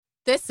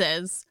This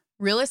is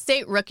Real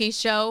Estate Rookie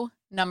Show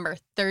number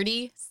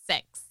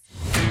 36.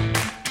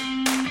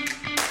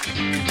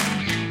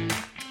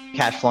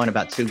 Cash flowing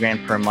about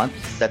 $2,000 per month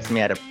sets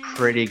me at a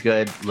pretty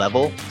good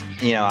level.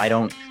 I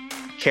don't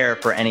care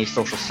for any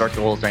social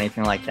circles or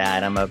anything like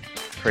that. I'm a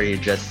pretty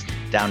just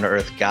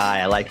down-to-earth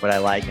guy. I like what I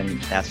like,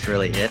 and that's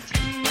really it.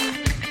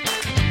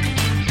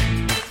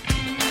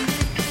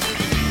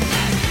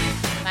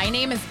 My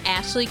name is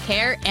Ashley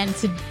Kerr, and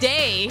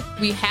today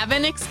we have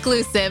an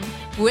exclusive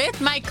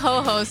with my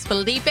co-host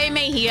Felipe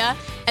Mejia,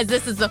 as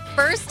this is the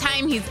first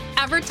time he's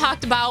ever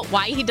talked about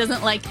why he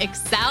doesn't like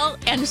Excel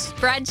and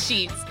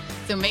spreadsheets.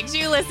 So make sure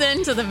you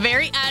listen to the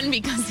very end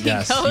because he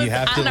goes you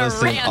have to on a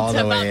listen rant all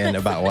the way in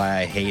this. about why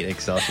I hate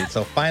Excel sheets.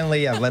 So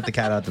finally, I've let the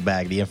cat out the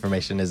bag. The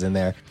information is in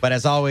there. But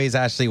as always,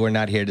 Ashley, we're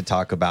not here to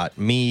talk about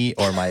me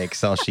or my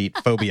Excel sheet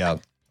phobia.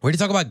 We're here to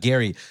talk about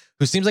Gary,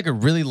 who seems like a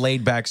really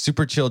laid back,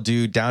 super chill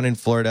dude down in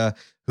Florida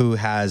who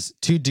has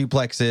 2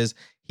 duplexes.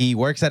 He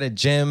works at a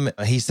gym.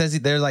 He says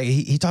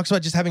he talks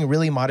about just having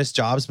really modest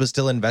jobs, but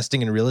still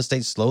investing in real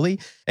estate slowly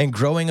and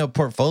growing a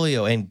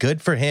portfolio. And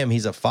good for him.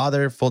 He's a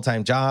father,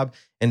 full-time job,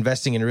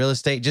 investing in real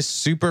estate, just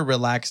super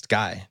relaxed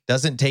guy.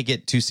 Doesn't take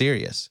it too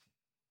serious.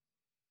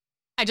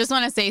 I just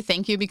want to say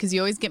thank you because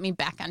you always get me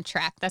back on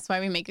track. That's why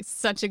we make it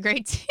such a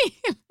great team.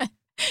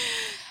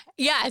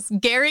 Yes,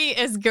 Gary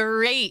is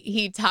great.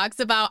 He talks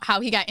about how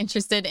he got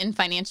interested in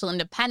financial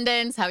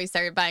independence, how he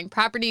started buying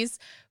properties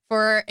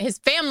for his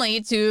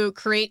family to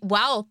create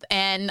wealth.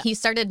 And he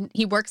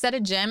works at a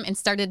gym and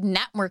started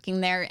networking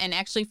there and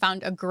actually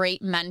found a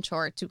great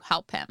mentor to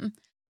help him.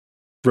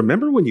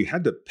 Remember when you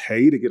had to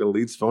pay to get a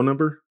lead's phone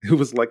number? It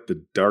was like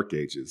the dark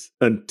ages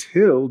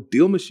until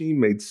Deal Machine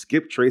made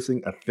skip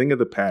tracing a thing of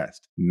the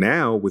past.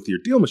 Now, with your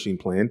Deal Machine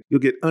plan, you'll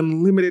get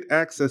unlimited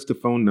access to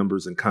phone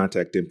numbers and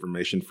contact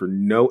information for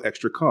no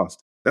extra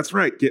cost. That's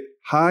right, get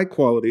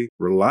high-quality,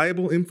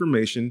 reliable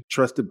information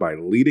trusted by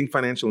leading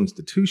financial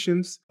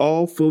institutions,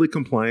 all fully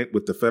compliant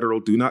with the federal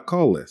Do Not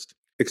Call list.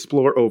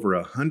 Explore over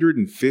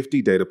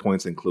 150 data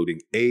points, including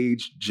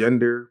age,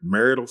 gender,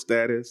 marital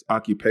status,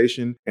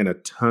 occupation, and a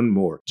ton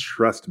more.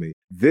 Trust me,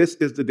 this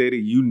is the data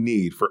you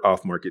need for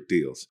off-market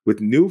deals.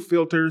 With new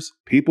filters,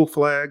 people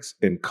flags,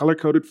 and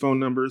color-coded phone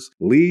numbers,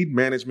 lead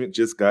management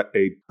just got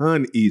a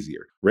ton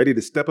easier. Ready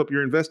to step up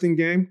your investing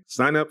game?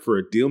 Sign up for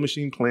a Deal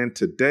Machine plan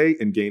today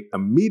and gain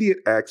immediate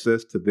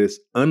access to this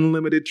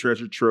unlimited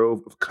treasure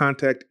trove of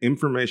contact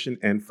information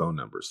and phone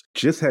numbers.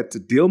 Just head to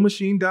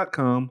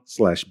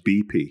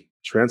DealMachine.com/BP.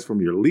 Transform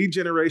your lead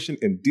generation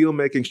and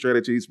deal-making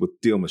strategies with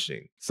Deal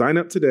Machine. Sign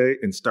up today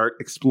and start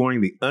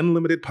exploring the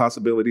unlimited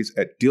possibilities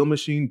at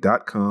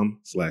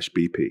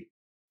DealMachine.com/BP.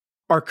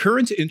 Are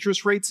current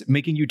interest rates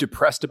making you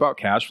depressed about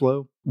cash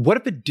flow? What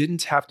if it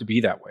didn't have to be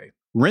that way?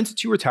 Rent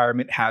to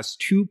Retirement has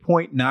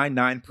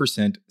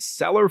 2.99%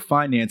 seller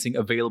financing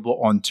available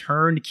on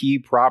turnkey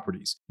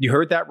properties. You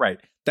heard that right.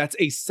 That's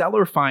a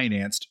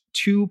seller-financed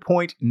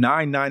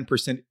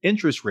 2.99%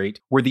 interest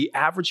rate where the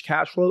average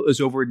cash flow is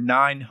over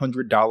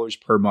 $900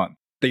 per month.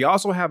 They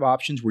also have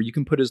options where you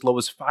can put as low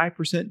as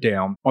 5%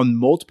 down on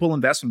multiple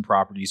investment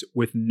properties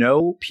with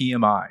no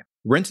PMI.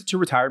 Rent to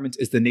Retirement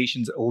is the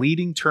nation's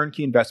leading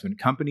turnkey investment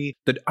company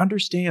that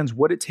understands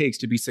what it takes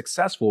to be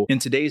successful in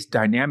today's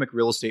dynamic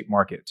real estate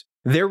market.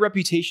 Their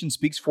reputation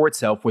speaks for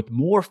itself with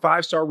more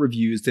 5-star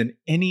reviews than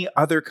any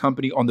other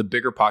company on the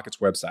BiggerPockets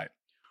website.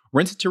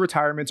 Rent to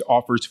Retirement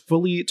offers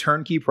fully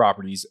turnkey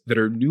properties that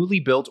are newly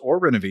built or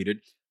renovated,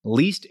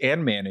 leased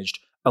and managed,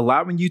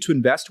 allowing you to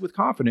invest with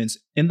confidence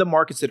in the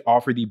markets that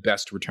offer the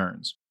best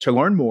returns. To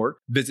learn more,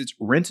 visit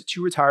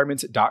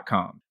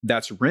renttoretirement.com.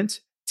 That's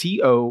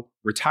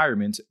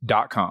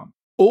renttoretirement.com.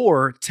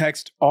 Or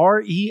text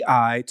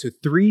REI to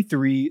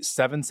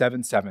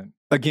 33777.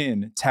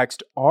 Again,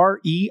 text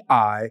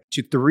REI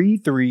to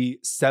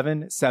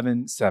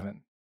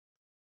 33777.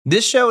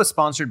 This show is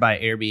sponsored by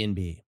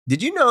Airbnb.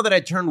 Did you know that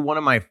I turned one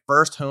of my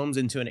first homes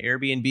into an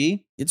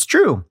Airbnb? It's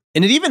true.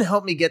 And it even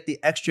helped me get the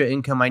extra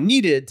income I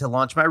needed to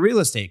launch my real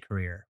estate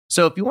career.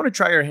 So if you want to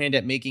try your hand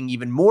at making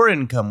even more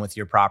income with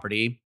your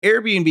property,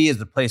 Airbnb is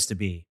the place to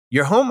be.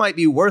 Your home might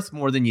be worth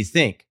more than you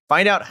think.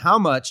 Find out how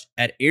much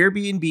at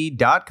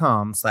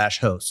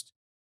airbnb.com/host.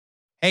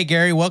 Hey,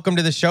 Gary, welcome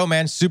to the show,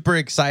 man. Super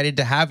excited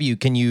to have you.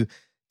 Can you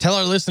tell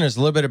our listeners a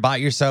little bit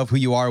about yourself, who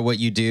you are, what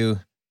you do?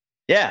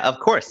 Yeah, of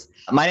course.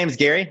 My name is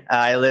Gary.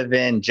 I live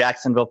in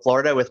Jacksonville,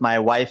 Florida with my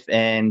wife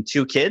and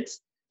 2 kids.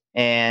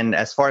 And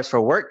as far as for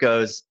work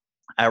goes,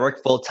 I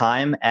work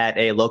full-time at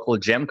a local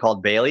gym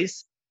called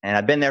Bailey's. And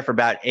I've been there for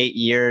about 8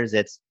 years.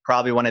 It's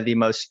probably one of the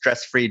most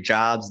stress-free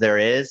jobs there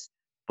is.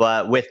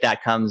 But with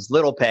that comes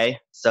little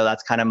pay. So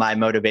that's kind of my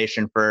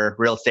motivation for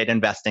real estate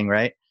investing,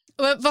 right?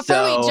 Well,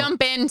 before we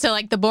jump into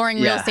like the boring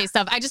real estate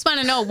stuff, I just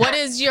want to know, what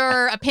is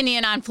your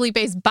opinion on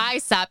Felipe's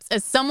biceps?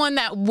 As someone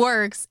that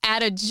works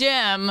at a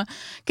gym,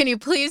 can you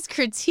please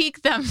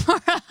critique them for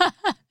us?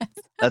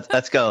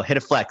 Let's go. Hit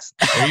a flex.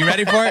 Are you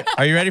ready for it?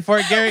 Are you ready for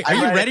it, Gary? Are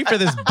you ready for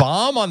this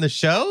bomb on the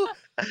show?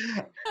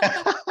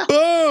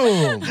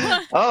 Boom.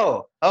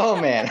 Oh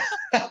man.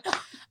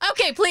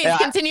 Okay, please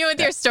continue with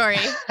your story.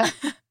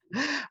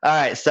 All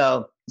right.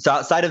 So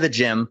outside of the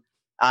gym,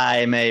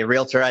 I'm a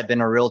realtor. I've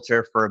been a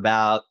realtor for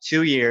about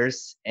 2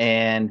 years,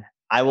 and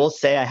I will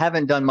say I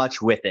haven't done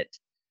much with it.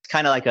 It's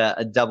kind of like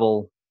a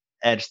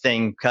double-edged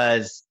thing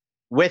because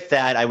with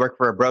that, I work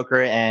for a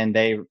broker and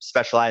they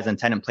specialize in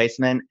tenant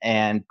placement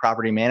and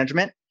property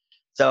management.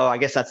 So I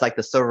guess that's like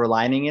the silver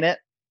lining in it.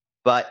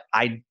 But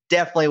I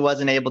definitely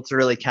wasn't able to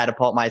really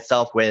catapult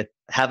myself with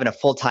having a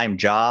full-time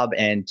job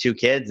and 2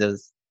 kids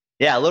is,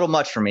 yeah, a little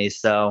much for me.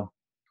 So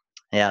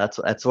yeah,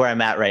 that's where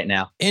I'm at right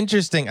now.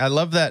 Interesting. I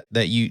love that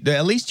you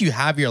at least you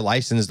have your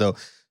license though.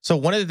 So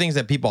one of the things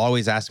that people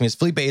always ask me is,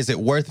 Felipe, is it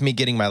worth me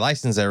getting my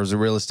license as a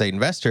real estate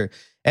investor?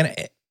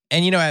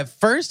 And you know, at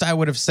first I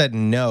would have said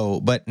no,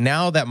 but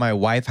now that my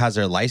wife has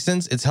her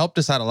license, it's helped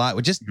us out a lot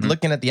with just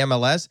looking at the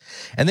MLS.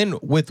 And then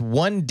with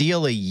one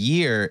deal a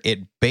year, it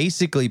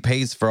basically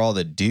pays for all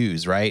the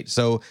dues, right?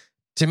 So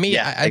to me,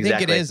 Yeah, I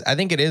exactly.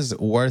 think it is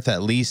worth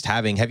at least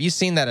having. Have you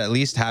seen that at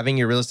least having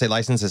your real estate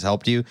license has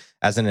helped you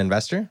as an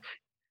investor?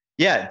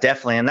 Yeah,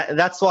 definitely. And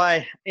that's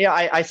why,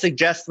 I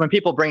suggest when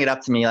people bring it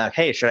up to me, like,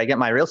 hey, should I get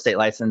my real estate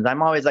license?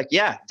 I'm always like,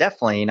 yeah,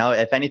 definitely.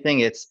 If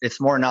anything, it's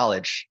more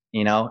knowledge,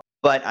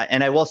 But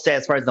and I will say,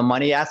 as far as the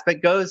money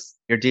aspect goes,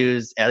 your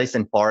dues, at least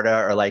in Florida,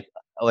 are like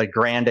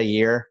 $1,000 a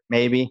year,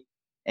 maybe.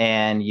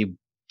 And you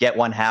get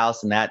one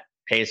house and that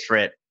pays for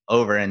it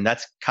over. And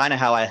that's kind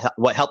of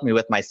what helped me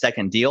with my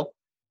second deal.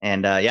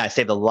 And I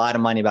saved a lot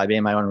of money by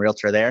being my own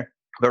realtor there.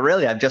 But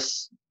really, I've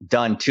just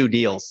done 2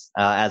 deals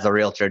as a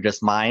realtor,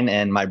 just mine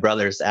and my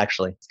brother's,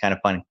 actually. It's kind of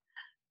funny.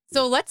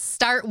 So let's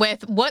start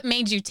with what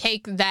made you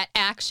take that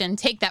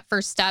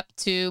first step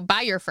to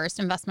buy your first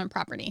investment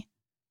property?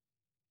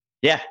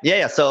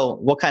 Yeah. So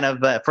we'll kind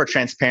of, for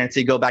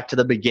transparency, go back to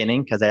the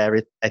beginning because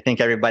I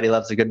think everybody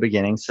loves a good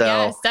beginning. So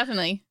yes,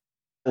 definitely.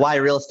 Why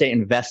real estate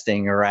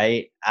investing,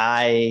 right?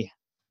 I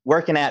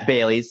working at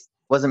Bailey's,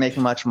 wasn't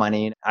making much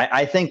money.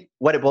 I think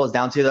what it boils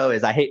down to, though,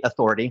 is I hate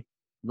authority,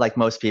 like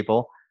most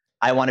people.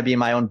 I want to be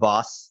my own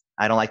boss.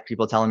 I don't like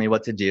people telling me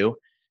what to do.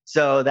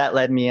 So that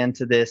led me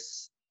into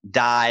this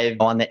dive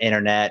on the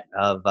internet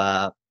of,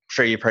 I'm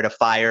sure you've heard of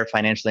FIRE,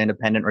 Financially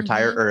Independent,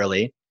 Retire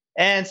Early.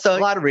 And so a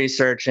lot of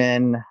research,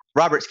 and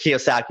Robert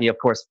Kiyosaki, of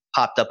course,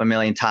 popped up a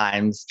million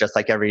times, just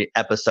like every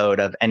episode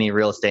of any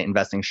real estate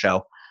investing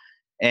show.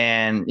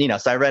 And,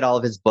 so I read all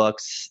of his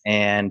books,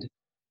 and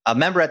a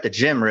member at the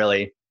gym,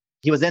 really,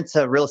 he was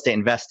into real estate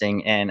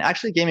investing and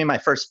actually gave me my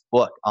first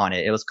book on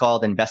it. It was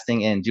called Investing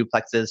in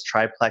Duplexes,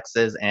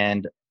 Triplexes,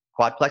 and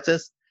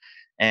Quadplexes.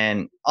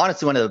 And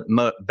honestly, one of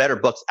the better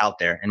books out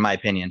there, in my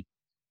opinion.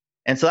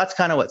 And so that's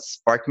kind of what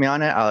sparked me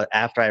on it.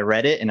 After I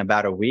read it in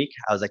about a week,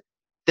 I was like,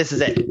 this is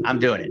it. I'm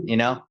doing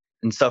it,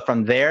 And so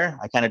from there,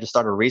 I kind of just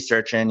started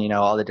researching,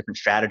 all the different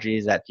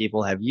strategies that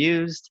people have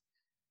used.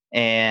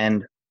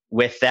 And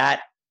with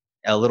that,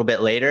 a little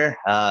bit later,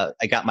 I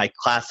got my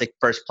classic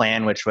first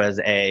plan, which was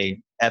a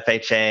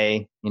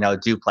FHA,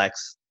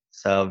 duplex.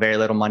 So very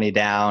little money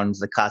down,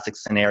 the classic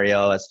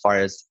scenario as far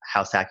as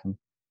house hacking.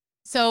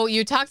 So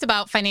you talked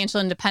about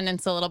financial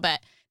independence a little bit.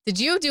 Did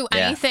you do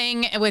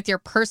anything with your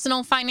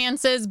personal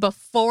finances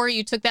before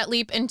you took that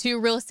leap into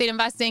real estate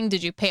investing?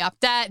 Did you pay off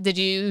debt? Did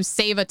you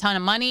save a ton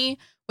of money?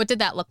 What did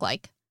that look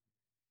like?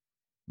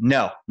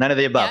 No, none of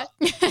the above.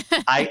 Yeah.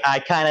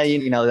 I kind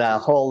of, the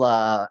whole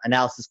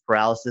analysis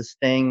paralysis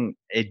thing,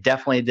 it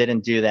definitely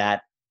didn't do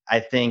that.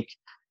 I think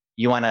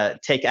you want to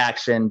take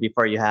action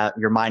before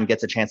your mind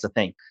gets a chance to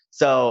think.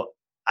 So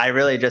I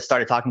really just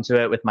started talking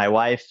to it with my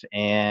wife,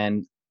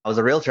 and I was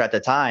a realtor at the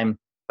time,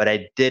 but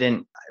I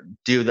didn't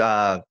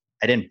I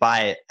didn't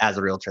buy it as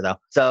a realtor though.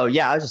 So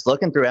I was just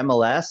looking through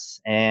MLS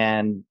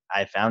and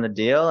I found a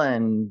deal,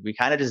 and we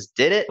kind of just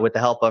did it with the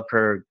help of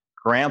her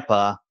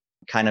grandpa,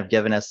 kind of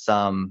giving us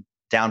some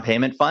down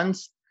payment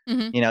funds,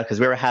 because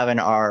we were having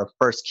our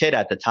first kid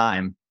at the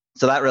time.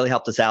 So that really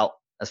helped us out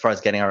as far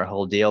as getting our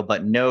whole deal,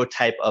 but no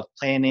type of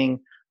planning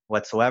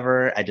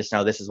whatsoever. I just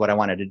know this is what I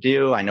wanted to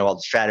do. I know all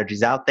the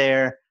strategies out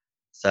there.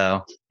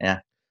 So, yeah.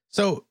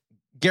 So,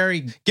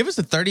 Gary, give us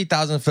a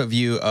 30,000 foot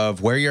view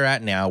of where you're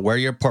at now, where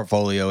your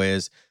portfolio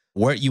is,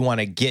 where you want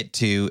to get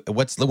to.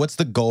 What's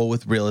the goal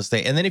with real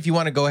estate? And then if you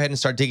want to go ahead and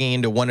start digging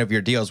into one of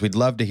your deals, we'd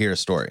love to hear a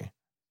story.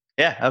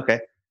 Yeah.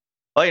 Okay.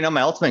 Well,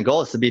 my ultimate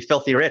goal is to be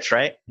filthy rich,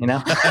 right?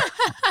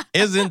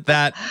 Isn't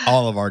that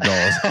all of our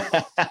goals?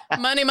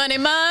 Money, money,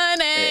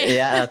 money.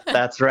 Yeah,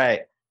 that's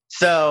right.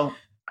 So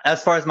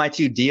as far as my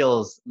 2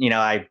 deals,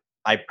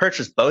 I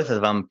purchased both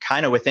of them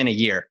kind of within a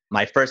year.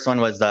 My first one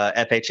was the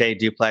FHA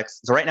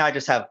duplex. So right now I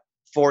just have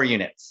 4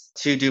 units,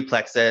 2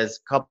 duplexes,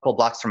 a couple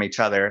blocks from each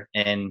other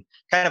in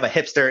kind of a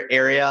hipster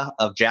area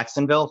of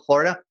Jacksonville,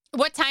 Florida.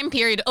 What time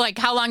period, like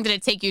how long did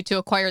it take you to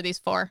acquire these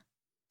 4?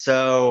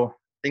 So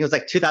I think it was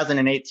like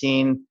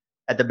 2018.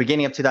 At the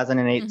beginning of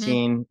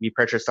 2018, we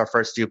purchased our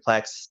first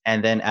duplex.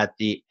 And then at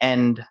the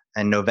end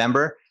in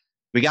November,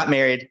 we got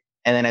married.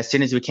 And then as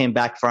soon as we came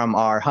back from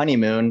our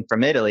honeymoon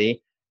from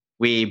Italy,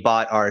 we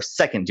bought our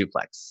second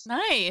duplex.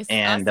 Nice.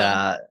 And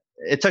awesome.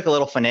 It took a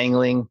little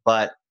finagling,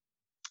 but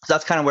so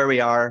that's kind of where we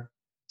are.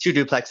 2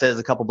 duplexes,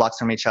 a couple blocks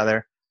from each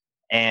other.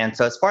 And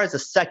so as far as the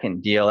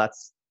second deal,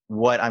 that's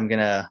what I'm going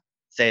to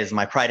say is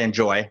my pride and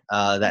joy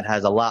that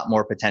has a lot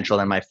more potential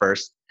than my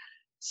first.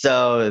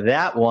 So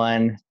that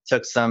one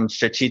took some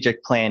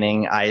strategic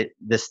planning.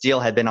 This deal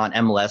had been on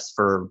MLS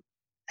for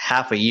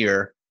half a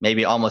year,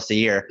 maybe almost a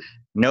year.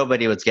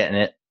 Nobody was getting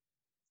it.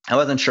 I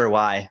wasn't sure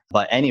why,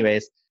 but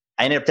anyways,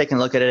 I ended up taking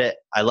a look at it.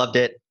 I loved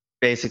it.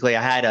 Basically,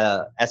 I had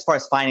as far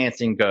as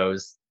financing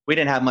goes, we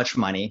didn't have much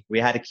money. We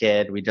had a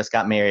kid. We just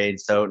got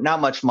married. So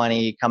not much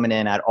money coming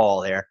in at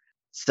all there.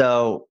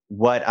 So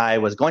what I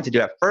was going to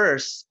do at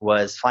first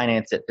was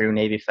finance it through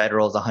Navy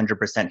Federal's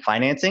 100%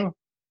 financing,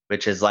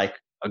 which is like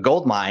a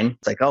gold mine.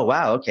 It's like, oh,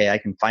 wow, okay, I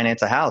can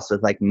finance a house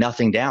with like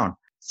nothing down.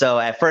 So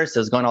at first it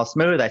was going all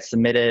smooth. I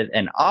submitted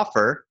an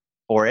offer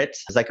for it. It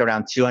was like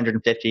around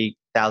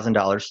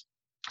 $250,000.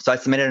 So I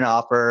submitted an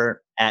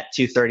offer at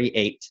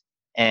 238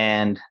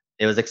 and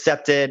it was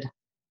accepted.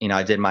 You know,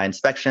 I did my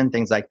inspection,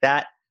 things like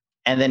that.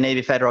 And then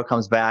Navy Federal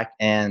comes back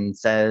and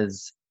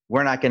says,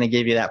 we're not going to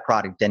give you that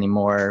product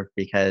anymore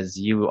because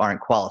you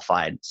aren't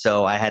qualified.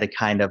 So I had to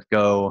kind of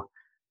go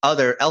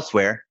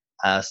elsewhere.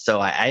 So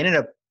I ended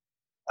up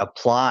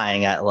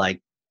applying at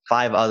like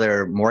 5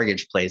 other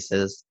mortgage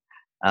places,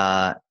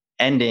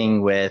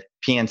 ending with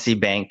PNC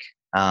Bank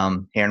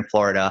here in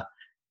Florida.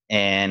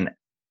 And,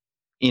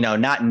 you know,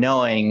 not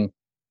knowing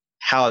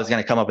how I was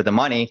going to come up with the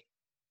money,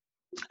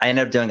 I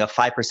ended up doing a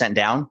 5%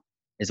 down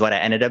is what I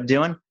ended up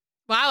doing.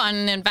 Wow, on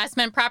an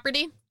investment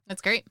property?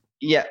 That's great.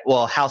 Yeah,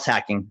 well, house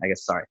hacking, I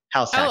guess. Sorry,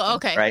 house hacking. Oh,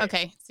 okay, right?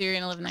 okay. So you're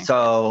gonna live in there.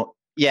 So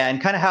yeah, and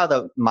kind of how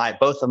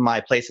both of my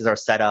places are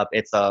set up.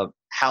 It's a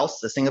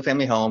house, a single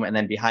family home, and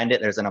then behind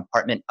it there's an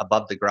apartment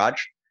above the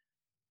garage.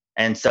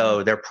 And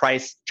so they're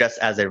priced just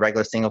as a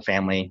regular single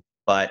family,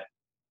 but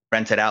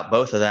rented out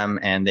both of them,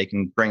 and they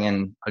can bring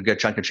in a good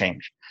chunk of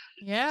change.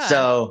 Yeah.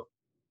 So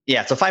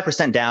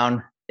 5%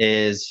 down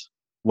is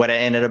what I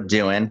ended up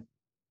doing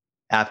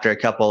after a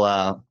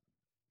couple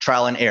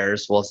trial and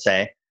errors, we'll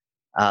say.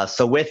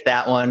 So with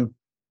that one,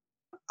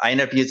 I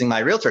ended up using my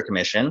realtor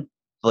commission.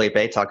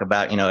 Felipe, talk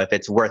about, you know, if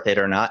it's worth it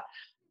or not.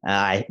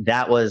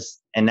 That was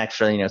an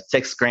extra,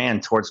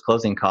 $6,000 towards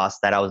closing costs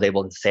that I was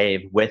able to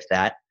save with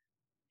that.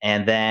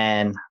 And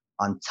then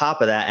on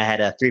top of that, I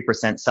had a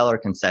 3% seller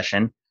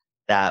concession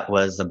that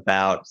was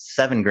about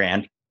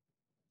 $7,000.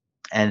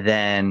 And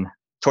then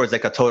towards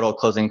like a total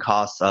closing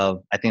cost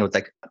of, I think it was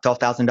like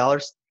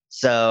 $12,000.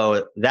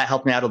 So that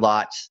helped me out a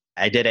lot.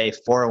 I did a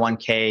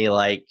 401k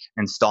like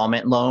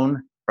installment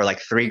loan for like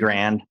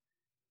 $3,000.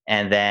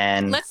 And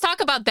then let's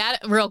talk about that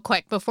real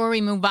quick before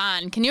we move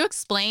on. Can you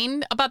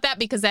explain about that?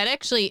 Because that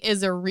actually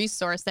is a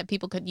resource that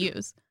people could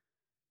use.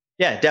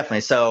 Yeah,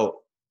 definitely.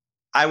 So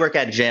I work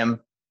at a gym.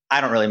 I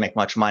don't really make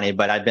much money,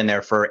 but I've been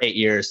there for 8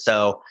 years.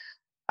 So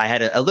I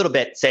had a little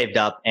bit saved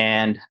up.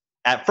 And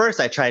at first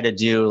I tried to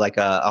do like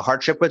a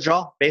hardship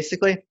withdrawal,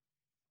 basically,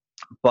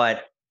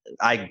 but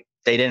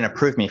they didn't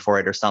approve me for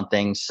it or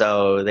something.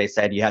 So they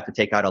said you have to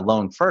take out a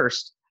loan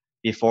first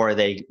before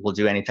they will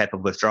do any type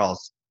of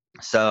withdrawals.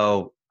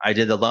 So I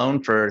did the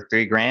loan for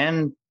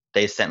 $3,000.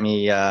 They sent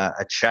me a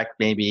check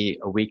maybe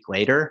a week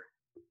later,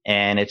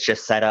 and it's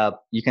just set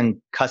up. You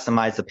can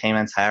customize the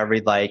payments however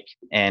you'd like,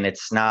 and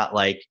it's not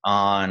like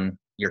on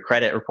your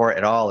credit report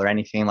at all or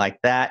anything like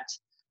that.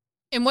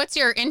 And what's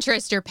your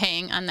interest you're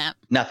paying on that?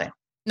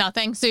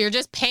 Nothing. So you're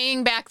just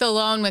paying back the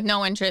loan with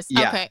no interest.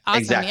 Yeah, okay,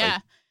 awesome. exactly. Yeah.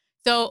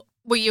 So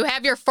you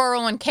have your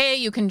 401k,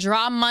 you can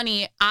draw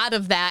money out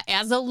of that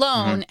as a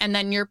loan, and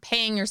then you're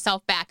paying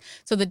yourself back.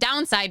 So the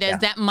downside is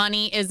that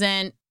money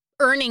isn't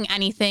earning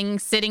anything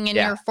sitting in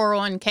your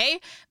 401k,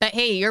 but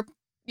hey,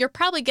 you're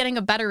probably getting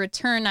a better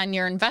return on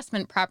your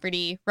investment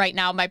property right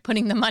now by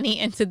putting the money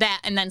into that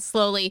and then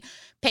slowly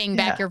paying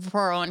back your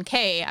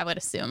 401k, I would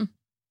assume.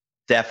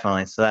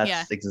 Definitely. So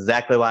that's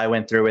exactly why I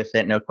went through with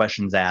it. No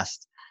questions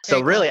asked. So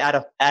really out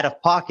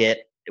of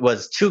pocket, it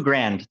was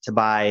 $2,000 to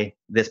buy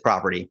this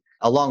property.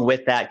 Along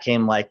with that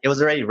came it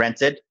was already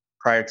rented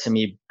prior to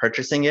me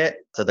purchasing it.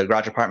 So the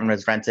garage apartment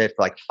was rented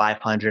for like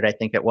 $500, I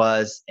think it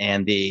was.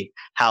 And the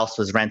house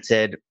was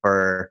rented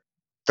for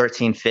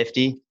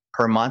 $1,350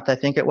 per month, I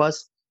think it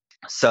was.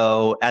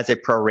 So as a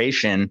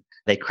proration,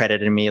 they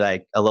credited me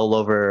like a little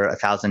over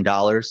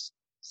 $1,000.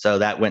 So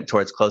that went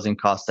towards closing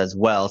costs as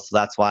well. So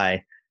that's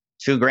why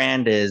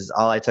 $2,000 is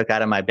all I took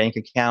out of my bank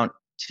account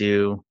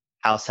to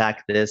house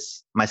hack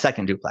my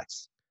second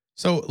duplex.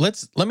 So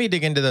let me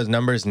dig into those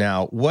numbers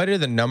now. What do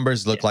the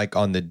numbers look like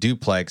on the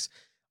duplex?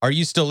 Are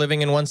you still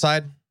living in one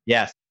side?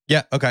 Yes.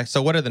 Yeah. Okay.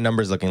 So what are the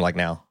numbers looking like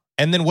now?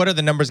 And then what are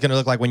the numbers going to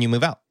look like when you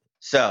move out?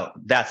 So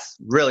that's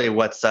really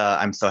what's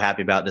I'm so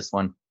happy about this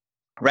one.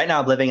 Right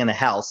now I'm living in a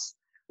house,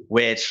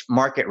 which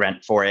market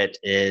rent for it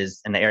is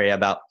in the area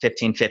about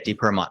 $1,550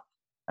 per month.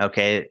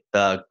 Okay.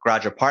 The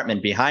garage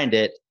apartment behind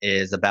it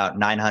is about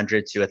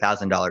 $900 to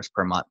 $1,000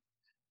 per month.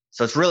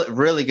 So it's really,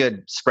 really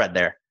good spread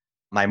there.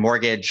 My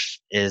mortgage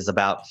is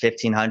about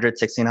 $1,500,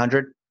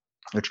 $1,600,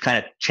 which kind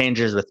of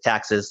changes with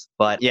taxes.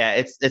 But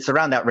yeah, it's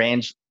around that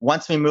range.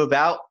 Once we move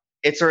out,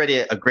 it's already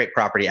a great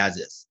property as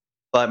is.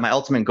 But my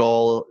ultimate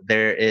goal,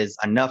 there is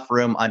enough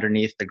room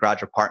underneath the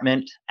garage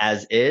apartment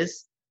as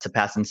is to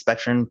pass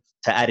inspection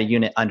to add a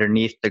unit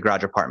underneath the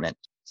garage apartment.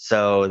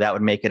 So that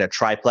would make it a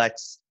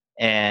triplex,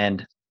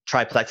 and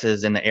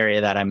triplexes in the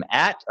area that I'm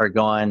at are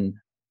going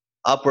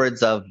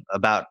upwards of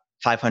about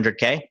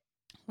 500K.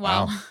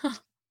 Wow.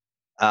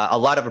 A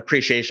lot of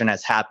appreciation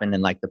has happened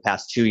in like the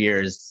past 2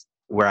 years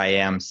where I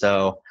am.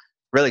 So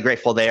really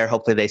grateful there.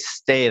 Hopefully they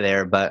stay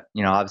there, but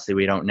obviously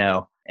we don't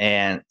know.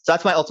 And so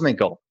that's my ultimate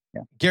goal.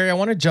 Yeah. Gary, I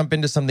want to jump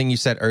into something you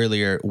said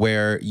earlier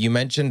where you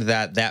mentioned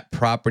that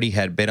property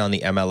had been on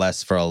the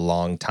MLS for a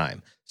long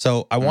time.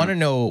 So I want to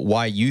know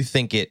why you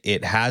think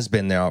it has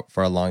been there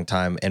for a long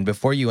time. And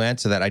before you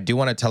answer that, I do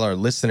want to tell our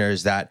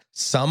listeners that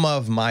some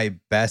of my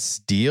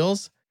best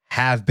deals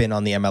have been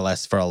on the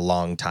MLS for a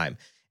long time.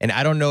 And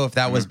I don't know if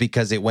that was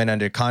because it went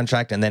under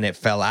contract and then it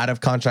fell out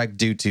of contract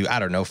due to, I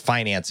don't know,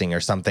 financing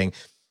or something.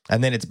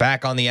 And then it's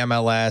back on the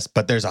MLS,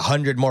 but there's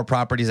 100 more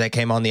properties that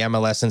came on the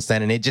MLS since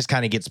then. And it just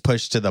kind of gets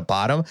pushed to the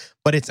bottom,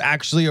 but it's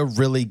actually a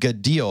really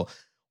good deal.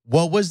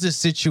 What was the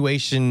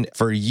situation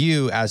for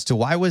you as to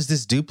why was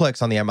this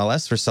duplex on the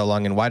MLS for so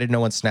long and why did no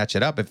one snatch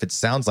it up if it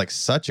sounds like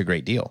such a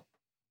great deal?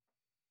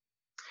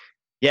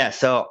 Yeah,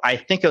 so I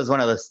think it was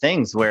one of those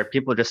things where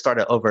people just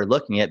started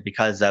overlooking it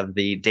because of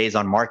the days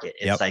on market.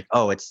 It's like,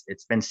 oh, it's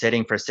been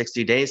sitting for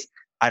 60 days.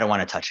 I don't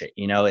want to touch it.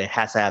 It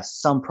has to have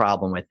some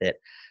problem with it.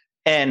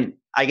 And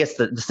I guess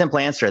the simple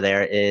answer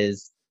there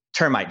is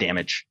termite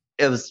damage.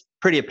 It was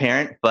pretty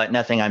apparent, but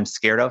nothing I'm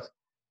scared of.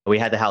 We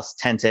had the house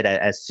tented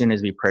as soon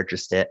as we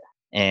purchased it,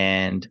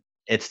 and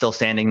it's still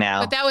standing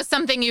now. But that was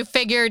something you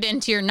figured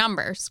into your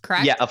numbers,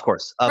 correct? Yeah, of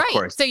course. Of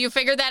course. So you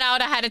figured that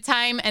out ahead of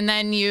time, and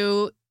then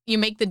you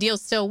make the deal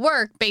still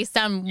work based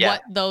on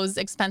what those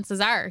expenses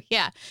are.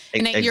 Yeah.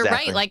 And you're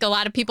right. Like a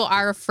lot of people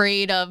are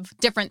afraid of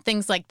different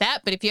things like that.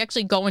 But if you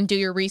actually go and do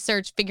your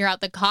research, figure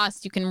out the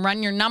cost, you can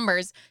run your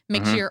numbers,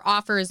 make sure your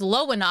offer is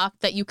low enough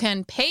that you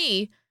can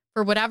pay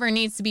for whatever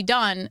needs to be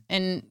done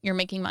and you're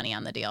making money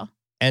on the deal.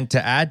 And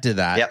to add to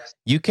that,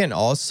 you can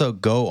also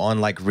go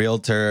on like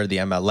Realtor, the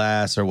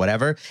MLS or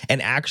whatever,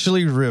 and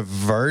actually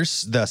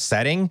reverse the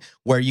setting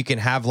where you can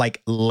have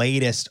like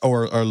latest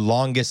or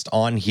longest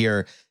on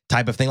here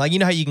type of thing. Like,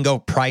 how you can go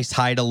price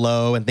high to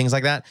low and things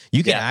like that.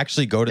 You can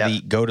actually go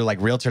to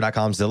like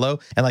realtor.com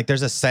Zillow and like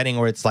there's a setting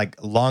where it's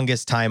like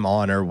longest time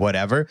on or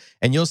whatever.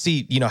 And you'll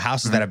see,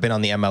 houses that have been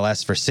on the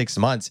MLS for 6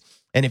 months.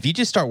 And if you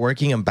just start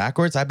working them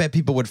backwards, I bet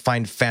people would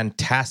find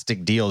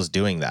fantastic deals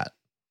doing that.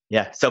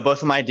 Yeah. So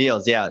both of my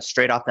deals,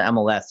 straight off the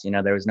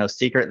MLS, there was no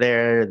secret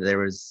there. There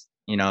was,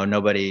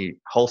 nobody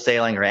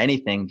wholesaling or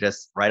anything,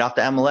 just right off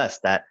the MLS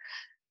that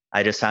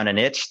I just found a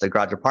niche, the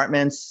garage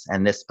apartments.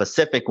 And this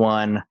specific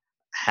one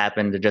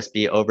happened to just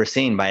be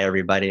overseen by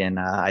everybody. And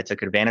I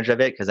took advantage of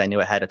it because I knew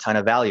it had a ton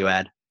of value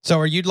add. So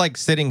are you like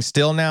sitting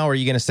still now? Or are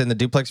you going to sit in the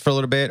duplex for a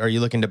little bit? Are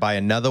you looking to buy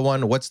another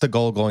one? What's the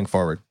goal going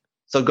forward?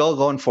 So goal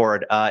going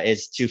forward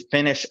is to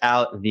finish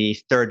out the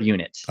third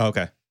unit.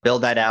 Okay.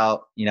 Build that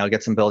out,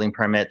 get some building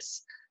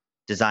permits,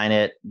 design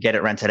it, get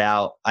it rented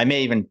out. I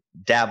may even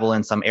dabble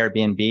in some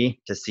Airbnb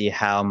to see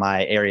how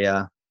my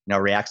area,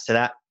 reacts to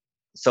that.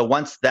 So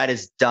once that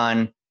is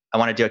done, I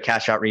want to do a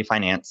cash out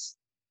refinance.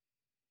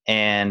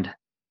 And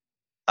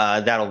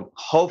that'll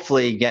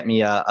hopefully get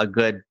me a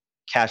good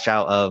cash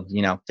out of,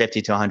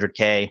 50 to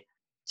 100K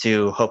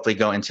to hopefully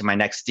go into my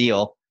next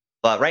deal.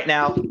 But right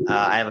now,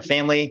 I have a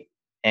family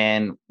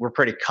and we're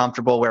pretty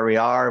comfortable where we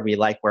are. We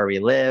like where we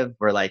live.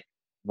 We're like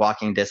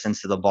walking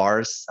distance to the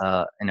bars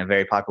in a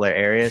very popular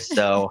area.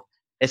 So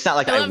it's not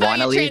like I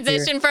want to leave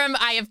transition from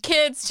I have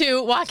kids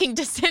to walking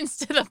distance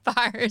to the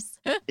bars.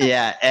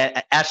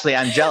 Yeah. Ashley,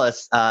 I'm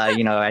jealous.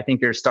 I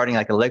think you're starting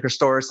like a liquor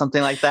store or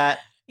something like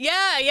that.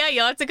 Yeah.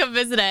 You'll have to come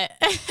visit it.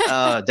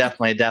 Oh,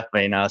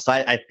 definitely. No. So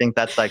I think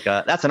that's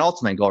that's an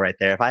ultimate goal right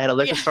there. If I had a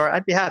liquor store,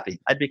 I'd be happy.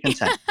 I'd be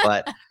content.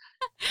 But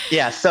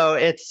yeah, so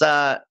it's,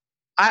 I'm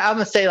going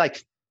to say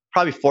like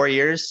probably 4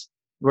 years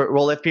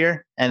we'll live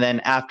here. And then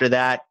after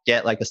that,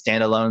 get like a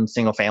standalone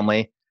single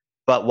family.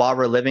 But while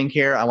we're living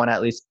here, I want to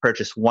at least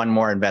purchase one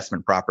more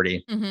investment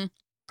property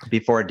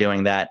before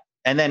doing that.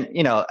 And then,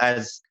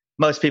 as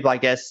most people, I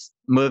guess,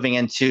 moving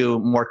into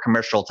more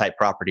commercial type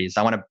properties.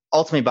 I want to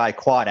ultimately buy a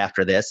quad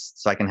after this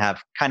so I can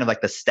have kind of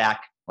like the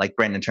stack, like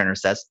Brandon Turner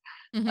says.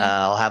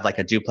 I'll have like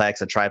a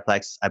duplex, a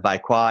triplex. I buy a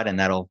quad and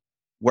that'll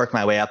work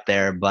my way up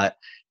there. But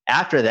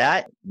after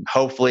that,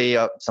 hopefully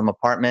some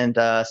apartment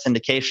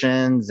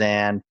syndications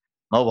and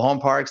mobile home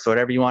parks,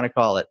 whatever you want to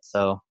call it.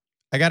 So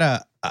I got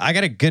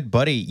a good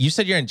buddy. You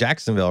said you're in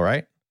Jacksonville,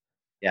 right?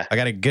 Yeah. I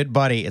got a good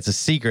buddy. It's a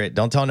secret.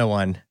 Don't tell no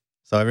one.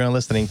 So everyone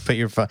listening, put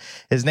your phone.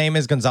 His name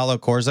is Gonzalo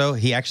Corzo.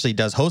 He actually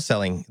does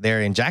wholesaling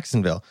there in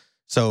Jacksonville.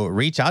 So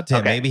reach out to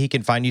him. Maybe he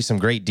can find you some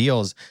great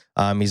deals.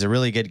 He's a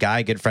really good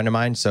guy, good friend of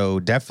mine. So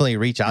definitely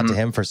reach out to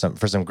him for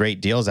some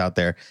great deals out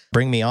there.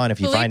 Bring me on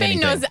if you find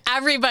anything. Felipe knows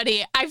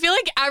everybody. I feel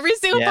like every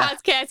single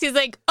podcast, he's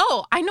like,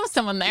 "Oh, I know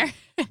someone there."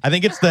 I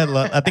think it's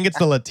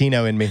the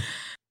Latino in me.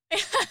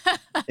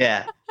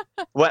 Yeah.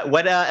 What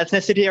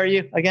ethnicity are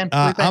you again?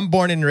 I'm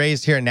born and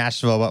raised here in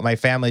Nashville, but my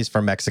family's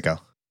from Mexico.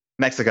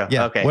 Mexico.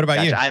 Yeah. Okay. What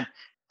about you?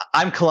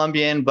 I'm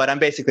Colombian, but I'm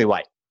basically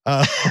white.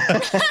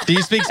 Do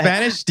you speak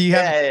Spanish? Do you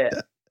have? Yeah.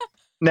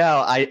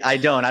 No, I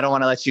don't. I don't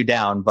want to let you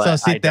down. But So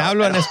si I te don't.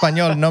 hablo en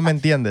español, no me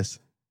entiendes.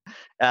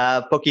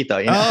 Poquito.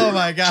 You know? Oh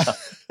my God.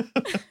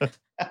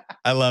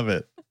 I love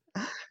it.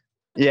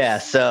 Yeah.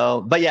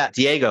 So, but yeah,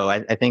 Diego,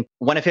 I think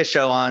one of his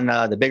show on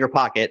the Bigger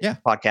Pocket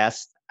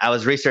podcast, I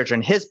was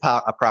researching his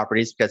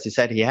properties because he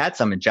said he had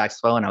some in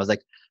Jacksonville, and I was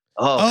like,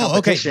 oh,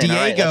 okay. competition. All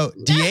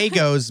right,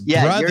 Diego's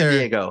yeah, brother. you're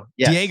Diego.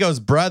 Yes. Diego's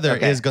brother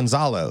Okay. is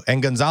Gonzalo,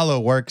 and Gonzalo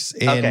works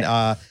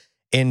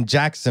in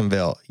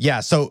Jacksonville. Yeah.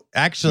 So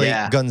actually,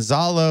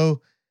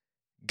 Gonzalo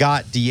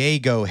got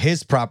Diego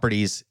his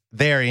properties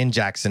there in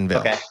Jacksonville.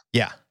 Okay.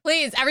 Yeah.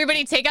 Please,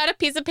 everybody take out a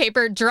piece of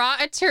paper, draw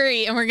a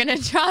tree, and we're going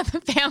to draw the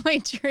family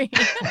tree.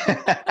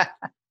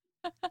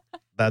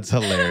 That's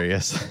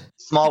hilarious.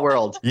 Small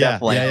world,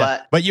 definitely.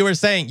 Yeah. But you were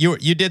saying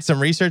you did some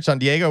research on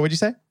Diego. What'd you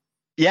say?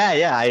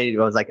 Yeah. I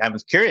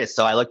was curious.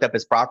 So I looked up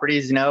his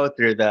properties,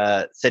 through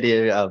the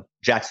city of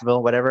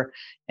Jacksonville, whatever,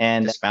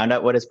 and just found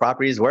out what his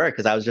properties were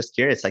because I was just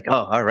curious. Like, oh,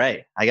 all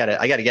right, I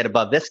gotta get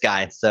above this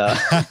guy. So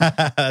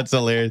that's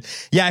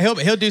hilarious. Yeah,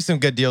 he'll do some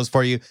good deals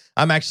for you.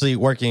 I'm actually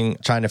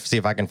trying to see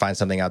if I can find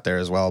something out there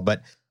as well.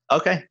 But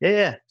okay,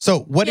 yeah.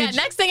 So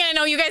next thing I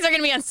know, you guys are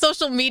gonna be on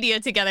social media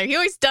together. He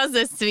always does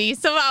this to me.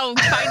 Somehow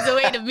finds a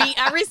way to meet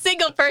every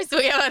single person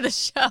we have on the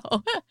show.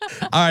 All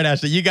right,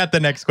 Ashley, you got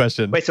the next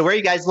question. Wait, so where are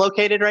you guys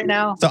located right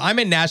now? So I'm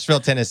in Nashville,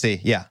 Tennessee.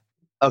 Yeah.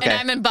 Okay. And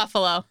I'm in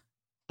Buffalo.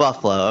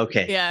 Buffalo.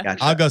 Okay. Yeah.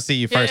 Gotcha. I'll go see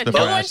you first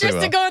before no one Ashley just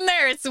will. to go in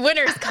there. It's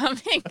winter's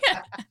coming.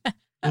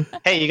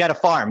 Hey, you got a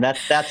farm.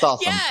 That's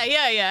awesome.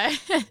 Yeah.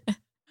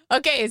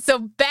 Okay, so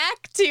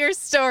back to your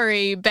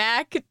story,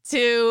 back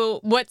to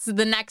what's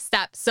the next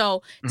step.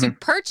 So to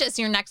purchase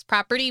your next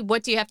property,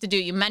 what do you have to do?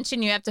 You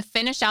mentioned you have to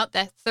finish out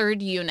that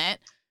third unit.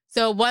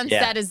 So once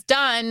that is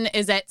done,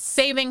 is it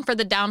saving for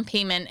the down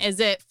payment? Is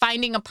it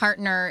finding a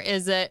partner?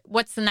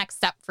 What's the next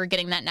step for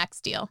getting that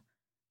next deal?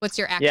 What's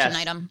your action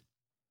item?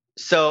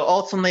 So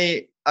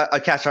ultimately,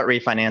 a cash out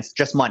refinance,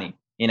 just money,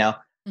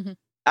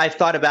 I've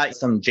thought about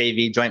some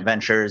JV joint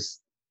ventures.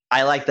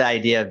 I like the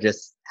idea of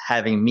just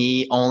having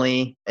me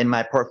only in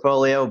my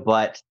portfolio,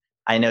 but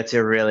I know to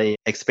really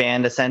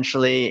expand,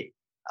 essentially,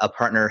 a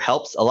partner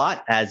helps a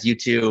lot, as you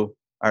two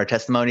are a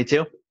testimony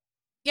to.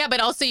 Yeah, but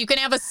also you can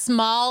have a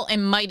small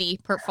and mighty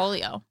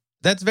portfolio.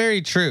 That's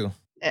very true.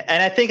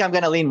 And I think I'm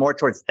going to lean more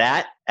towards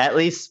that, at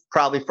least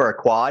probably for a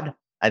quad.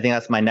 I think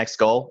that's my next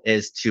goal,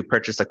 is to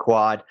purchase a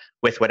quad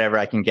with whatever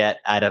I can get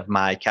out of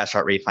my cash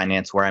out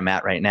refinance where I'm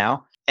at right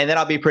now. And then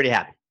I'll be pretty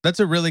happy. That's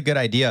a really good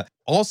idea.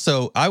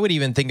 Also, I would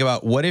even think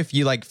about what if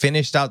you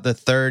finished out the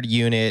third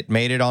unit,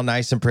 made it all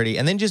nice and pretty,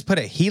 and then just put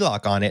a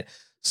HELOC on it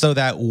so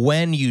that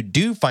when you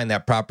do find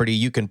that property,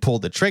 you can pull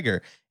the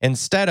trigger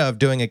instead of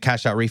doing a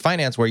cash out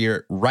refinance where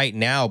you're right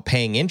now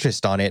paying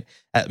interest on it.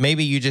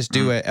 Maybe you just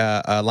do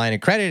a line of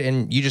credit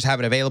and you just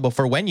have it available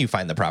for when you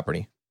find the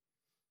property.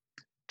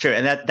 True.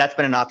 And that's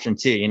been an option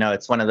too.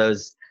 It's one of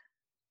those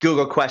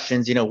Google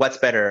questions, what's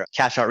better,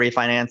 cash out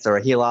refinance or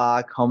a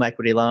HELOC, home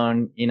equity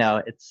loan?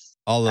 It's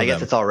all of them. I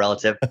guess it's all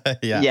relative.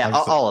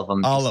 All of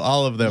them.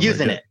 All of them.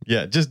 Using it.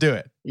 Yeah, just do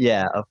it.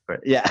 Yeah, of course.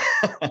 Yeah.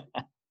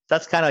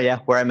 That's kind of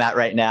where I'm at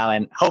right now.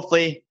 And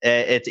hopefully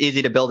it's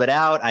easy to build it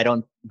out. I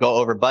don't go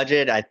over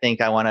budget. I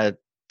think I want a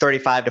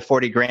 35 to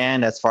 40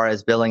 grand as far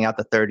as building out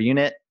the third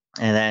unit.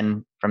 And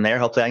then from there,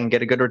 hopefully I can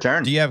get a good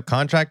return. Do you have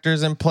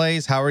contractors in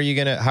place? How are you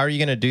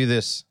gonna do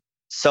this?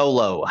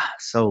 Solo.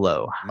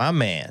 My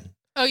man.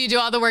 Oh, you do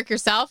all the work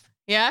yourself?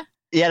 Yeah.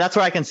 Yeah, that's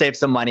where I can save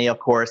some money, of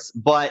course.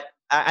 But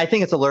I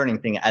think it's a learning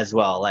thing as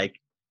well.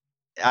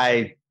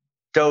 I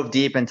dove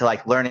deep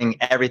into learning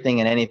everything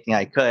and anything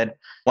I could.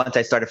 Once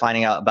I started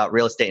finding out about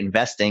real estate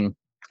investing,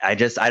 I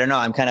don't know.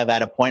 I'm kind of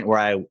at a point where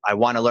I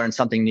want to learn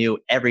something new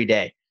every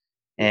day.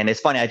 And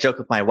it's funny, I joke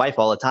with my wife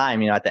all the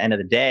time, at the end of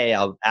the day,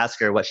 I'll ask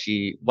her what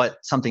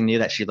something new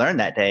that she learned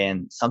that day.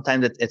 And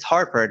sometimes it's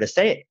hard for her to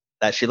say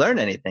that she learned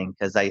anything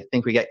because I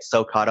think we get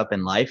so caught up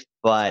in life.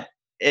 But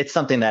it's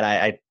something that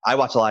I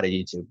watch a lot of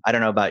YouTube. I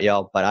don't know about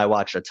y'all, but I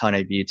watch a ton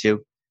of YouTube.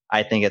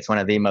 I think it's one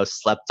of the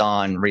most slept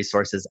on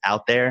resources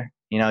out there.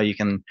 You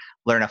can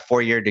learn a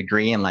 4-year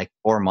degree in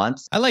 4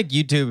 months. I like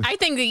YouTube. I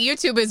think that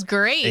YouTube is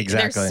great.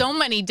 Exactly. There's so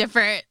many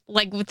different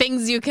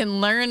things you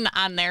can learn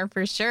on there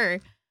for sure.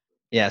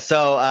 Yeah.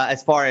 So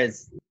as far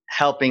as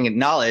helping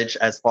knowledge,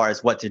 as far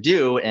as what to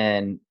do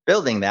and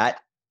building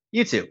that,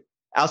 YouTube.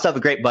 I also have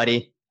a great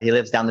buddy. He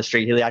lives down the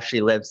street. He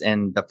actually lives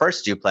in the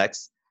first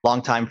duplex,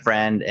 longtime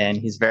friend, and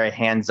he's very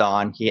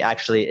hands-on. He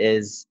actually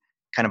is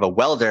kind of a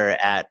welder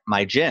at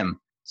my gym.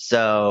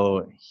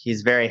 So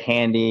he's very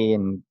handy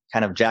and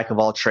kind of jack of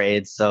all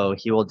trades. So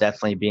he will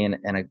definitely be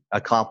an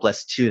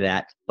accomplice to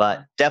that.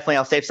 But definitely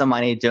I'll save some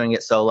money doing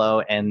it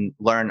solo and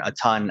learn a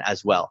ton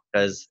as well,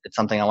 because it's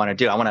something I want to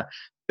do. I want to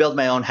build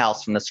my own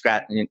house from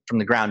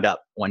the ground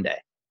up one day.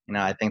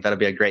 I think that'll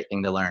be a great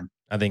thing to learn.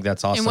 I think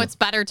that's awesome. And what's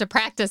better to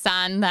practice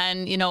on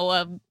than,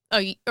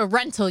 a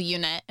rental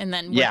unit and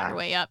then work your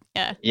way up.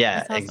 Yeah.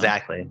 Yeah, awesome.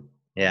 Exactly.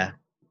 Yeah.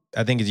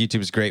 I think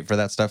YouTube is great for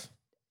that stuff.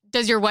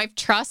 Does your wife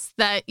trust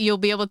that you'll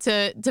be able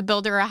to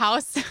build her a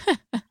house?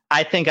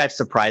 I think I've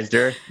surprised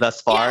her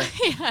thus far.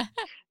 Yeah.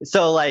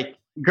 So like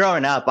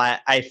growing up,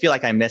 I feel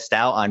like I missed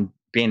out on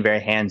being very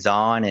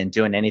hands-on and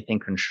doing anything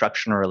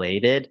construction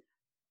related.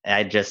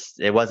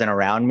 It wasn't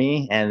around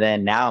me. And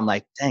then now I'm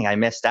like, dang, I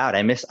missed out.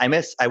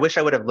 I wish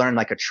I would have learned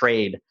like a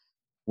trade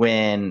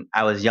when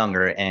I was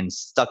younger and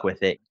stuck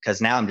with it.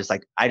 Cause now I'm just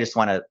like, I just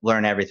want to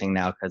learn everything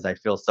now because I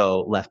feel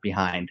so left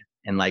behind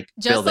and like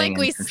just building like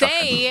we and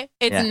construction. say,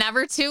 it's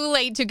never too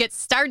late to get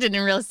started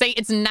in real estate.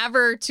 It's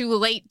never too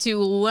late to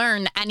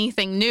learn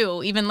anything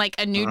new, even like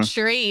a new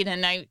trade.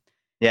 And I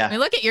mean,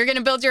 look you're going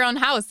to build your own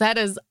house. That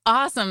is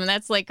awesome.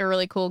 That's like a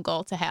really cool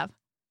goal to have.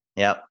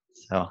 Yep.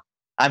 So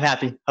I'm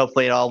happy.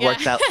 Hopefully it all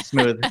works out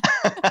smooth.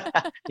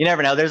 You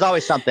never know. There's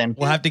always something.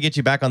 We'll have to get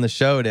you back on the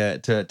show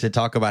to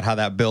talk about how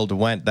that build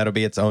went. That'll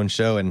be its own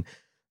show, and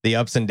the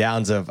ups and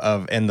downs of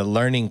and the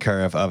learning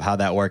curve of how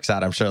that works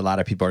out. I'm sure a lot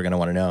of people are going to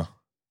want to know.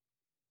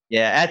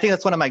 Yeah. I think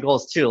that's one of my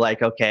goals too.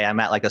 Like, okay, I'm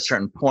at like a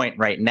certain point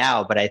right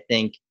now, but I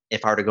think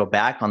if I were to go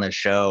back on the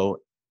show,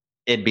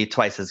 it'd be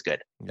twice as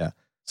good. Yeah.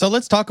 So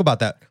let's talk about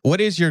that.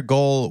 What is your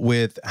goal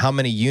with how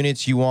many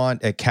units you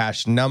want, a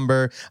cash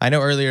number? I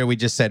know earlier we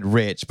just said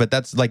rich, but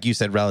that's like you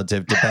said,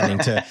 relative depending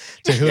to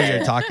who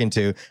you're talking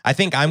to. I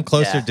think I'm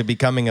closer to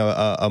becoming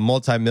a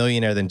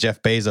multimillionaire than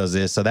Jeff Bezos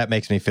is. So that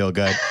makes me feel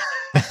good.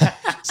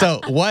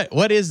 So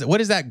what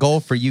is that goal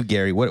for you,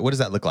 Gary? What does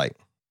that look like?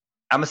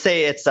 I'm going to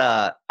say it's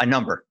a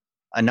number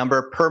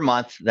per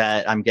month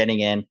that I'm getting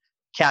in,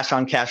 cash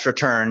on cash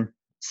return.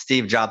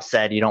 Steve Jobs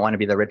said, you don't want to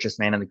be the richest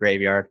man in the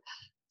graveyard.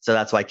 So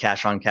that's why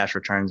cash on cash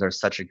returns are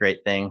such a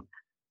great thing.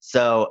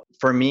 So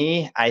for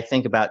me, I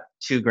think about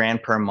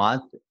 $2,000 per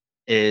month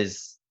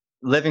is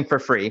living for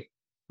free,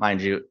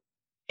 mind you.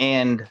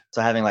 And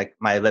so having like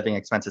my living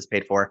expenses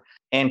paid for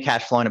and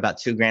cash flowing about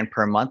 $2,000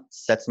 per month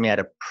sets me at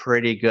a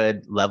pretty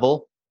good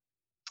level.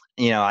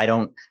 You know, I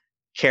don't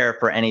care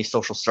for any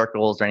social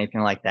circles or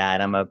anything like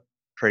that. I'm a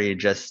pretty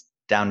just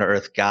down to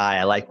earth guy.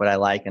 I like what I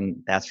like,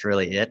 and that's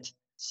really it.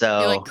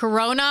 So you like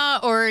Corona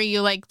or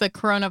you like the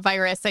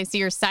coronavirus? I see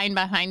your sign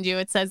behind you.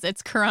 It says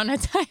it's Corona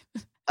time.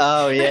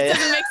 Oh yeah,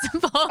 Doesn't make them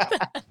both.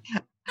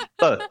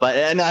 Both,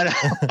 but no.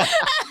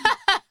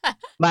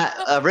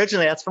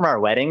 Originally that's from our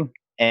wedding,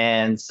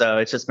 and so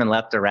it's just been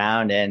left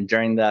around. And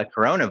during the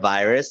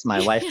coronavirus,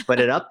 my wife put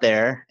it up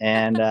there,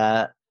 and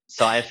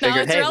so I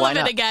figured, hey, why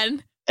not?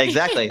 Again.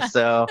 Exactly.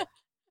 So.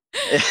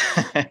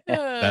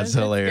 That's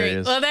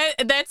hilarious. Well,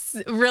 that's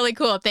really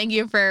cool. Thank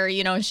you for,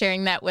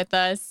 sharing that with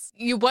us.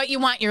 What you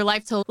want your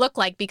life to look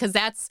like, because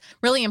that's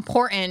really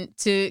important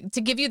to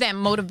give you that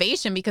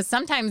motivation, because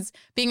sometimes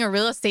being a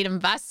real estate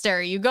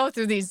investor, you go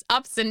through these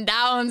ups and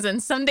downs,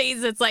 and some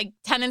days it's like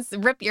tenants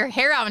rip your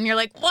hair out and you're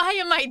like, why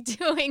am I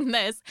doing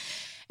this?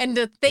 And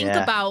to think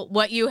about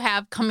what you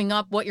have coming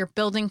up, what you're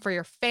building for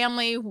your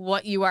family,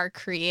 what you are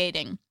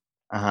creating.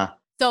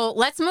 So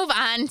let's move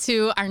on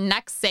to our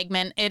next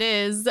segment. It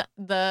is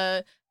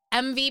the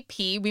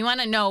MVP. We want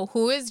to know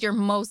who is your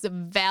most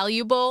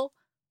valuable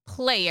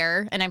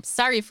player. And I'm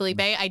sorry, Felipe,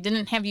 I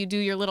didn't have you do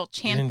your little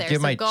chant there.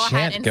 So go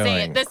ahead and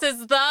say it. This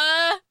is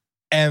the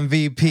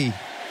MVP.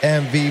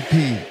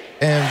 MVP.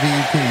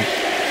 MVP.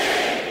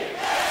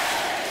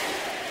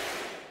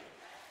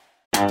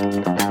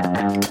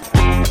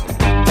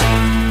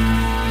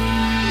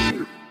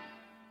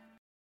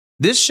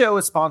 This show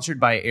is sponsored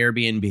by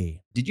Airbnb.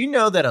 Did you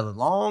know that a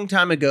long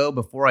time ago,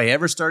 before I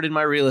ever started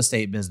my real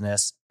estate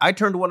business, I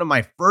turned one of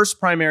my first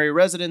primary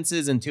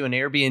residences into an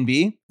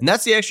Airbnb? And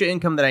that's the extra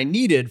income that I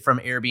needed from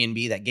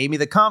Airbnb that gave me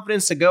the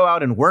confidence to go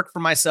out and work for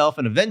myself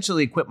and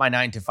eventually quit my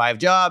 9-to-5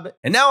 job.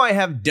 And now I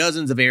have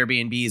dozens of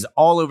Airbnbs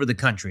all over the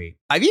country.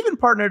 I've even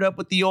partnered up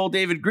with the old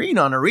David Green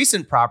on a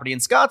recent property in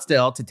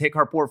Scottsdale to take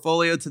our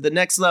portfolio to the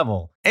next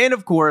level. And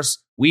of course,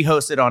 we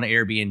host it on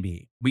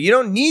Airbnb. But you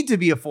don't need to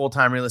be a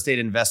full-time real estate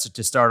investor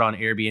to start on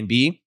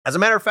Airbnb. As a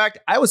matter of fact,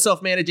 I was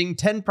self-managing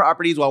 10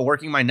 properties while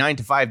working my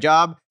 9-to-5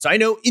 job, so I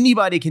know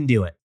anybody can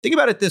do it. Think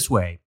about it this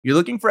way. You're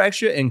looking for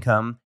extra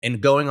income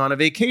and going on a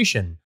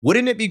vacation.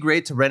 Wouldn't it be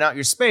great to rent out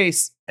your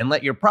space and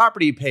let your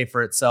property pay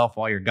for itself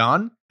while you're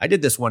gone? I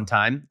did this one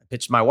time. I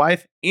pitched my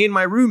wife and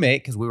my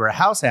roommate, because we were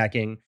house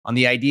hacking, on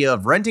the idea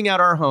of renting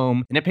out our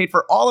home, and it paid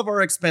for all of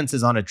our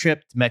expenses on a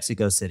trip to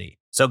Mexico City.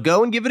 So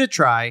go and give it a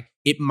try.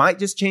 It might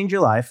just change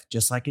your life,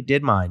 just like it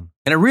did mine.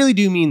 And I really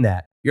do mean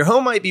that. Your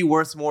home might be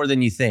worth more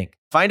than you think.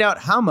 Find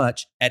out how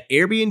much at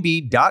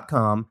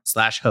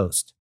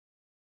airbnb.com/host.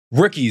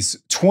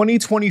 Rookies,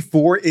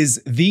 2024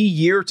 is the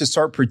year to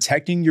start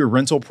protecting your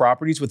rental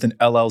properties with an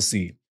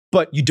LLC.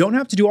 But you don't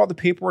have to do all the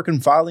paperwork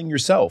and filing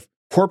yourself.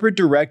 Corporate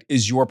Direct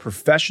is your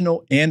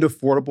professional and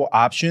affordable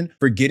option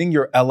for getting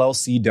your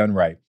LLC done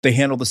right. They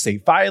handle the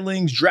state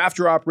filings, draft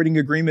your operating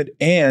agreement,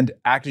 and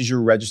act as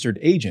your registered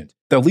agent.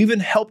 They'll even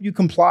help you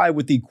comply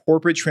with the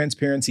Corporate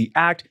Transparency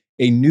Act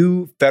a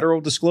new federal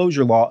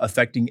disclosure law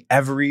affecting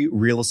every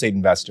real estate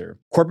investor.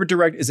 Corporate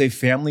Direct is a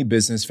family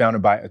business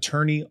founded by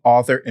attorney,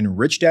 author, and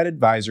Rich Dad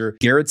advisor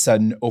Garrett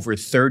Sutton over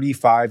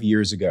 35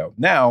 years ago.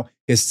 Now,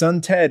 his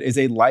son Ted is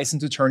a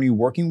licensed attorney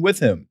working with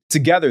him.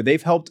 Together,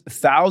 they've helped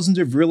thousands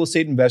of real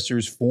estate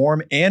investors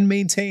form and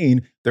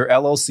maintain their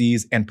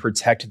LLCs and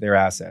protect their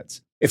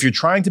assets. If you're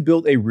trying to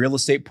build a real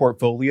estate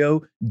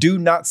portfolio, do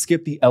not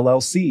skip the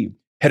LLC.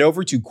 Head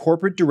over to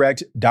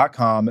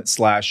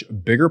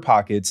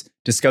corporatedirect.com/biggerpockets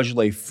to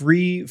schedule a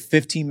free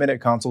 15-minute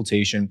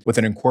consultation with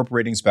an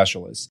incorporating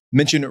specialist.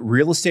 Mention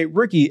Real Estate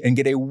Rookie and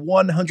get a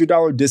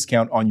 $100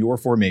 discount on your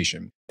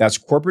formation. That's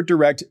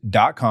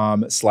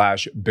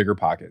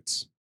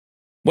corporatedirect.com/biggerpockets.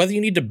 Whether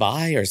you need to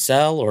buy or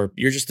sell, or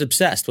you're just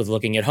obsessed with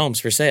looking at homes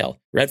for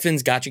sale,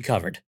 Redfin's got you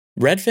covered.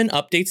 Redfin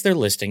updates their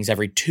listings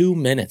every 2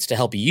 minutes to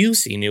help you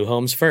see new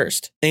homes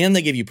first. And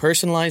they give you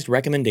personalized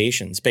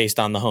recommendations based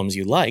on the homes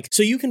you like,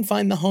 so you can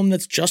find the home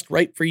that's just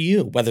right for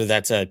you, whether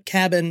that's a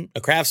cabin,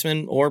 a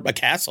craftsman, or a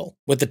castle.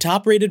 With the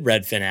top-rated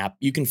Redfin app,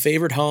 you can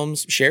favorite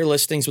homes, share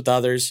listings with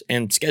others,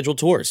 and schedule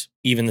tours,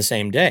 even the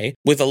same day,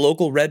 with a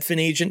local Redfin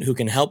agent who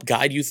can help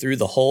guide you through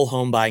the whole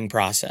home buying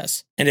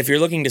process. And if you're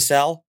looking to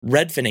sell,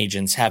 Redfin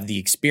agents have the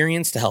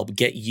experience to help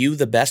get you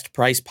the best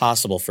price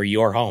possible for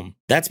your home.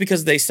 That's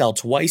because they sell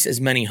twice as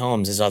many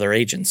homes as other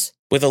agents.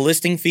 With a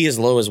listing fee as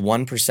low as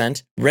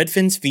 1%,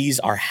 Redfin's fees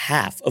are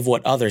half of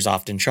what others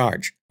often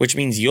charge, which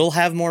means you'll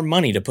have more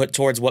money to put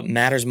towards what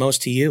matters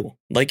most to you,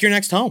 like your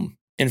next home.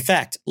 In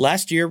fact,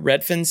 last year,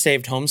 Redfin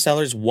saved home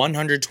sellers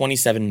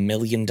 $127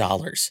 million.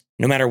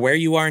 No matter where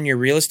you are in your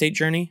real estate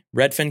journey,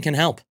 Redfin can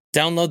help.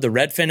 Download the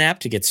Redfin app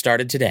to get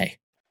started today.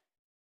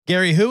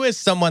 Gary, who is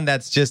someone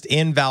that's just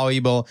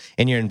invaluable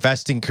in your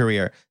investing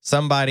career?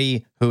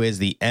 Somebody who is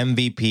the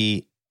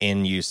MVP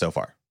in you so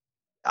far?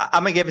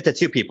 I'm going to give it to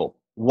two people.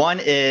 One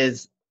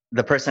is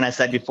the person I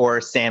said before,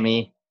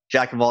 Sammy,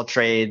 jack of all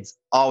trades,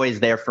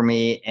 always there for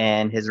me.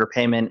 And his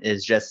repayment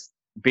is just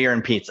beer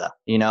and pizza,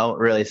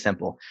 really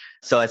simple.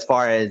 So as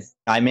far as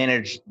I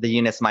manage the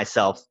units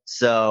myself,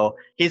 so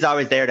he's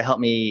always there to help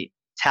me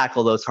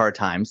tackle those hard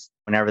times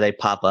whenever they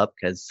pop up,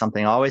 because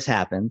something always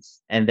happens.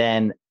 And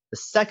then the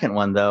second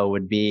one, though,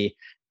 would be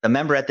the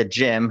member at the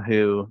gym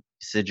who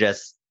used to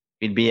just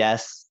feed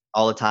BS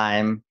all the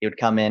time. He would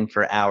come in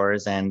for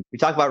hours and we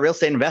talk about real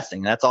estate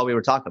investing. That's all we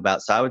were talking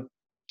about. So I would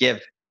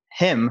give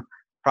him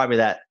probably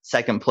that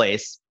second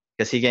place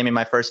because he gave me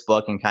my first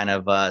book and kind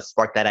of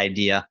sparked that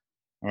idea.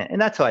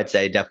 And that's how I'd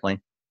say,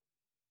 definitely.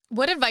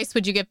 What advice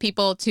would you give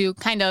people to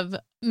kind of,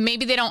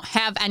 maybe they don't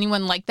have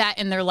anyone like that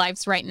in their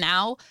lives right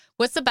now?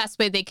 What's the best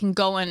way they can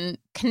go and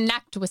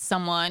connect with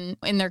someone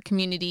in their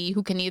community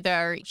who can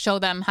either show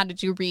them how to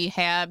do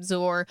rehabs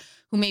or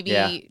who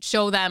maybe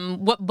show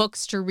them what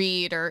books to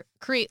read or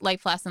create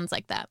life lessons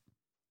like that?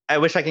 I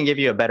wish I can give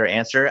you a better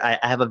answer. I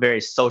have a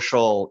very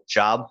social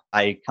job.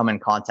 I come in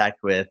contact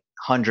with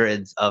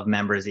hundreds of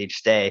members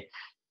each day.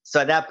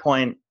 So at that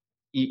point,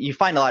 you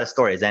find a lot of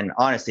stories. And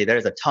honestly,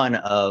 there's a ton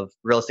of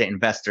real estate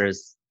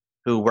investors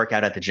who work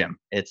out at the gym.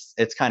 It's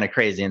kind of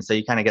crazy. And so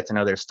you kind of get to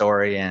know their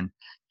story and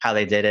how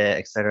they did it,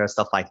 et cetera,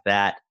 stuff like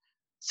that.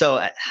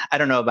 So I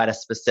don't know about a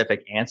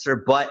specific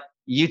answer, but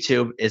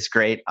YouTube is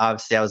great.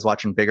 Obviously, I was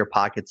watching Bigger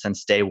Pockets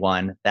since day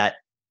one. That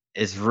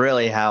is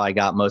really how I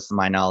got most of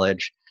my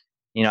knowledge.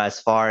 As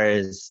far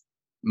as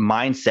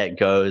mindset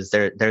goes,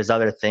 there's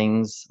other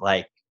things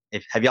like,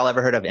 have y'all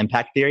ever heard of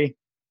impact theory?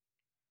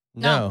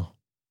 No.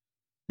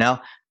 No?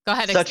 Go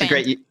ahead. Such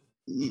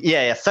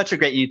expand. Such a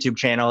great YouTube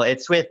channel.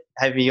 It's with,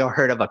 have you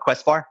heard of a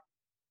Quest bar?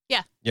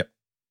 Yeah. Yep.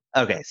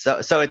 Okay.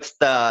 So it's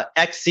the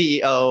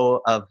ex-CEO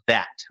of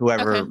that,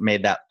 whoever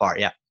made that bar.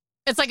 Yeah.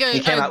 It's like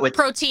a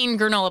protein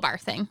granola bar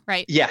thing,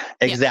 right? Yeah,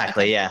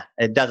 exactly. Yeah.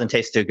 It doesn't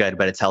taste too good,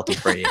 but it's healthy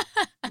for you.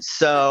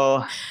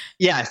 So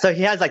he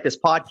has like this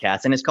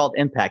podcast and it's called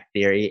Impact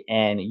Theory.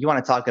 And you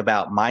want to talk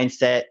about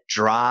mindset,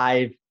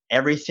 drive,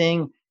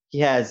 everything. He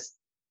has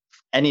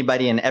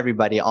anybody and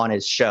everybody on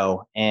his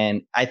show.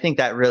 And I think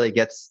that really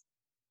gets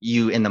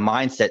you in the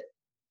mindset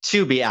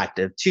to be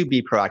active, to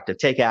be proactive,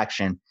 take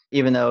action,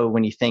 even though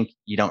when you think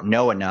you don't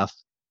know enough,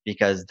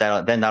 because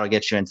that'll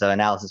get you into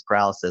analysis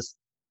paralysis.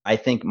 I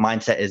think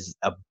mindset is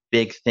a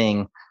big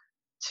thing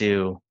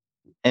to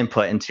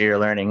input into your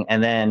learning.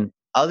 And then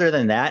other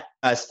than that,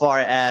 as far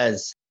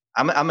as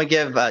I'm going to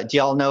give, do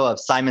y'all know of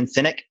Simon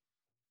Sinek?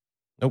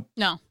 Nope.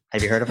 No.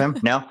 Have you heard of him?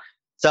 No.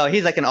 So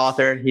he's like an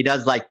author. He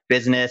does like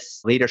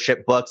business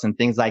leadership books and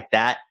things like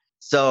that.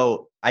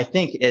 So I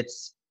think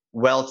it's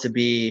well to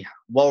be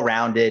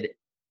well-rounded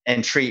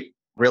and treat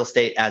real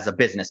estate as a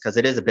business, because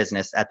it is a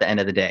business at the end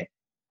of the day.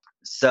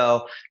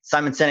 So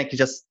Simon Sinek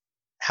just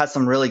has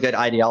some really good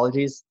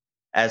ideologies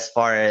as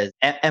far as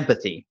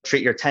empathy.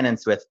 Treat your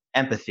tenants with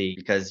empathy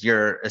because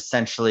you're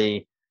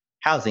essentially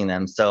housing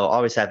them. So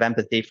always have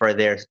empathy for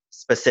their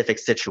specific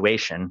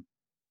situation.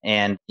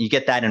 And you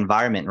get that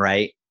environment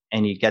right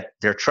and you get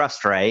their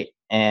trust right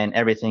and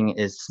everything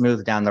is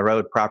smooth down the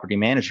road property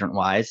management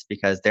wise,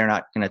 because they're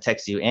not going to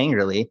text you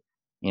angrily.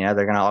 They're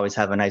going to always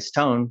have a nice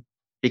tone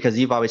because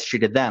you've always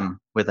treated them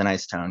with a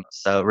nice tone.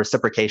 So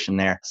reciprocation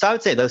there. So I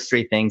would say those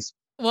 3 things.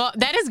 Well,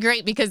 that is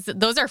great because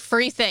those are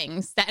free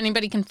things that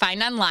anybody can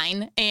find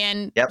online.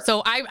 And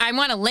so I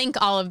want to link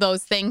all of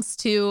those things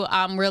to,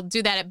 we'll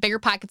do that at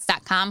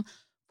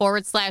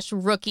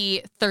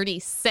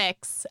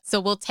biggerpockets.com/rookie36.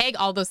 So we'll tag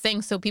all those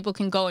things so people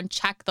can go and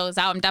check those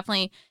out. I'm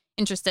definitely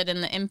interested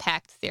in the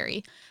impact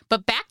theory.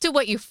 But back to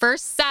what you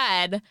first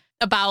said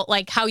about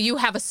like how you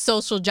have a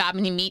social job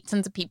and you meet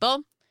tons of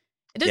people.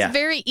 It is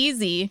very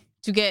easy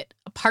to get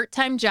a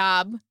part-time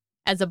job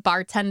as a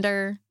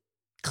bartender,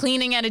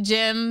 cleaning at a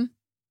gym,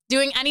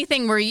 doing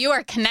anything where you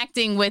are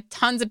connecting with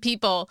tons of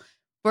people,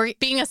 or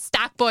being a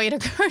stock boy at a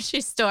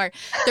grocery store.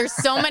 There's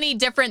so many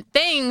different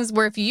things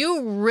where if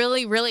you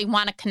really, really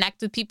want to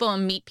connect with people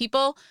and meet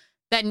people,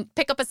 then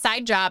pick up a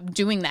side job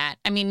doing that.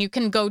 I mean, you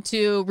can go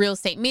to real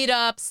estate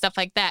meetups, stuff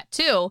like that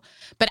too.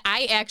 But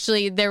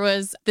there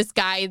was this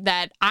guy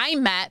that I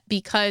met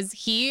because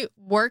he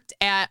worked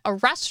at a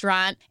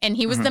restaurant and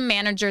he was the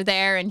manager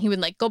there, and he would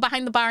like go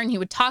behind the bar and he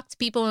would talk to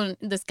people. And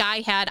this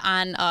guy had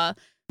on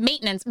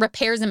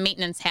repairs and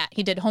maintenance hat.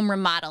 He did home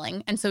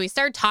remodeling. And so he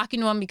started talking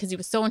to him because he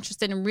was so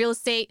interested in real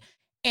estate.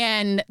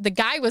 And the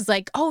guy was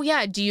like, "Oh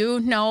yeah, do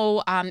you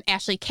know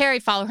Ashley Carey?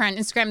 Follow her on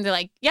Instagram." They're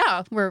like,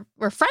 "Yeah, we're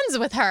friends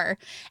with her."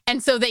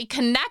 And so they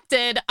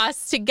connected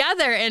us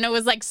together, and it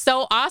was like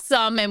so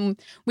awesome. And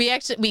we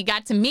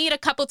got to meet a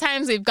couple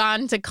times. We've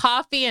gone to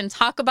coffee and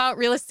talk about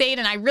real estate.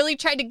 And I really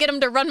tried to get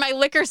him to run my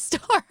liquor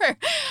store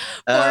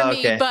for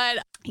me.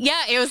 But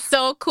yeah, it was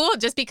so cool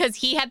just because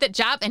he had that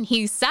job, and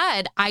he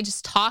said, "I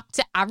just talk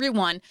to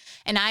everyone,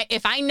 and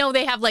if I know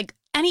they have like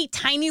any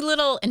tiny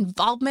little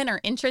involvement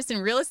or interest in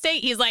real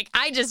estate," he's like,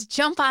 "I just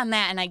jump on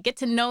that and I get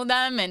to know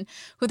them and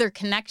who their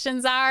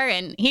connections are."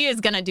 And he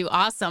is going to do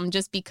awesome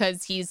just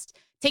because he's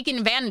taking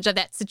advantage of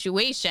that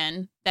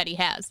situation that he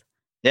has.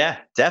 Yeah,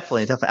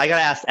 definitely. I got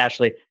to ask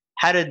Ashley,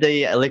 how did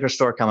the liquor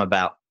store come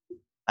about?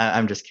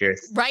 I'm just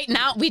curious. Right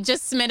now, we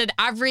just submitted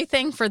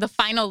everything for the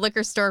final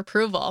liquor store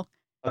approval.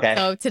 Okay.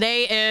 So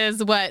today is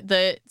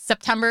the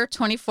September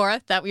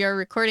 24th that we are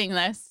recording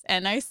this,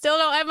 and I still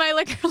don't have my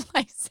liquor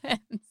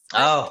license.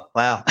 Oh,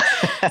 wow.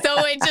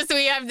 So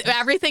we have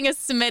everything is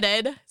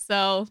submitted.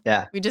 So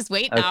we just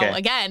wait now.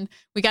 Again,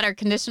 we got our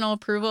conditional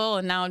approval,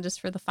 and now just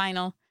for the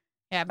final.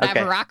 Yeah, I have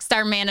a rock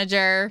star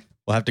manager.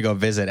 We'll have to go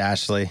visit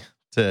Ashley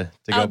to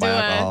go buy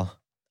alcohol.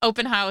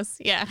 Open house.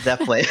 Yeah.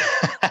 Definitely.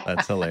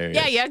 That's hilarious.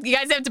 Yeah, you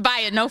guys have to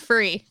buy it. No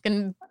free.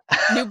 New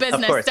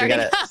business of course,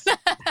 starting out.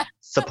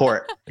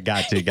 Support.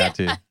 Got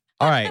to.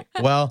 All right.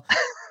 Well,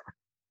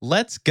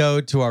 let's go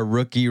to our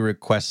rookie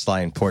request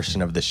line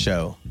portion of the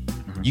show.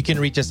 You can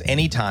reach us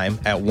anytime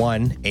at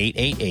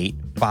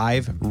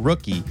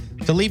 1-888-5-ROOKIE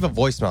to leave a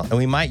voicemail, and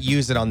we might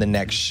use it on the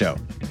next show.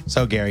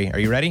 So, Gary, are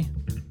you ready?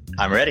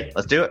 I'm ready.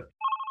 Let's do it.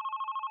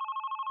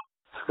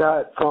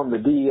 Scott from the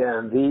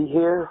DMV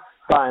here,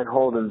 buy and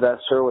hold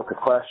investor with a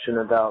question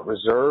about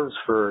reserves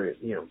for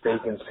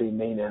vacancy,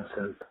 maintenance,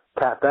 and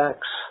CapEx.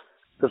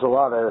 There's a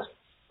lot of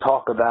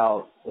talk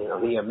about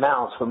the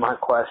amounts, but my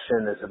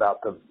question is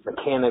about the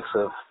mechanics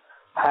of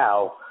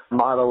how.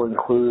 Model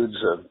includes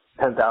a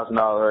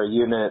 $10,000 a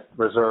unit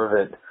reserve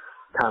at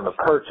time of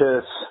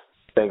purchase.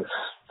 Thanks,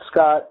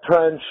 Scott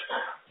Trench,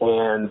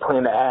 and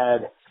plan to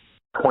add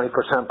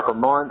 20% per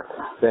month.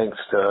 Thanks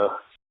to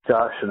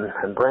Josh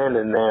and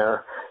Brandon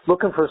there.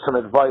 Looking for some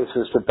advice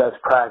as to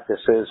best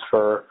practices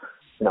for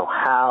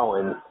how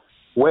and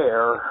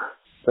where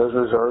those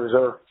reserves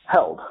are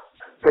held.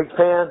 Big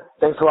fan.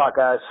 Thanks a lot,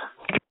 guys.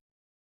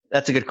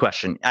 That's a good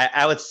question.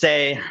 I would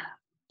say,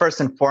 first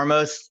and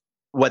foremost,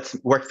 what's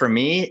worked for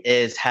me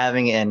is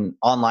having an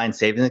online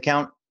savings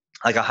account,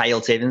 like a high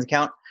yield savings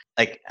account.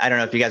 Like, I don't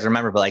know if you guys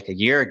remember, but like a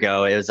year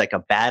ago, it was like a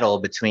battle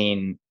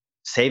between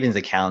savings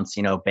accounts,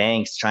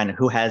 banks trying to,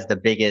 who has the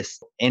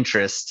biggest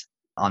interest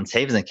on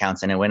savings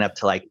accounts. And it went up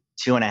to like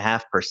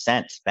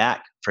 2.5%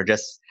 back for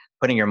just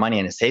putting your money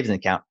in a savings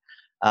account.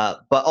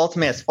 But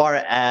ultimately, as far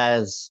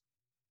as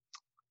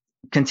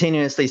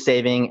continuously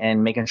saving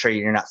and making sure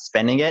you're not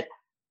spending it,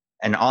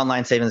 an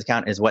online savings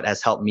account is what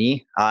has helped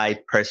me. I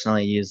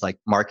personally use like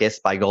Marcus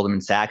by Goldman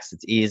Sachs.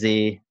 It's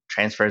easy.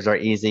 Transfers are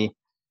easy.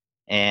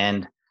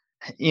 And,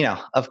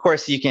 of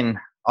course, you can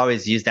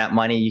always use that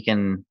money. You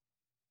can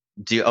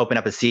open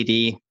up a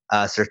CD,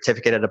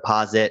 certificate of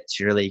deposit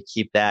to really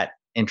keep that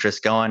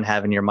interest going,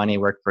 having your money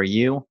work for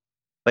you.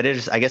 But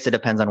I guess it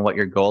depends on what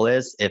your goal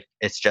is. If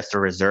it's just a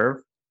reserve,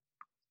 you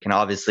can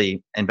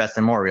obviously invest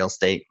in more real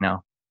estate, Yeah,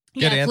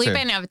 Felipe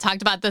and I have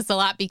talked about this a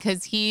lot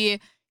because he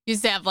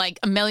used to have like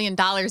 $1 million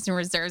in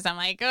reserves. I'm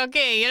like,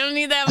 okay, you don't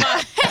need that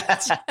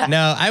much.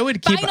 No, I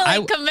would keep.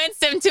 Finally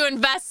convinced him to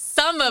invest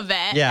some of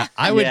it. Yeah,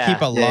 I would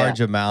keep a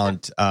large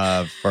amount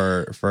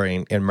for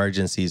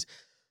emergencies.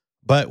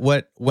 But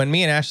when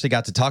me and Ashley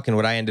got to talking,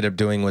 what I ended up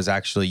doing was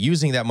actually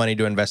using that money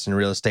to invest in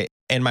real estate,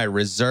 and my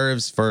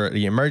reserves for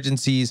the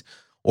emergencies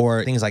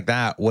or things like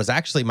that was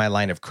actually my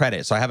line of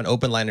credit. So I have an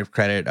open line of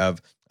credit of,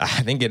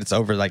 I think it's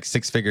over like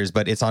 6 figures,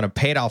 but it's on a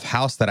paid off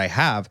house that I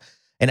have.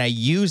 And I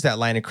use that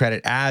line of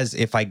credit as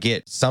if I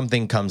get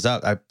something comes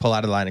up, I pull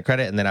out of the line of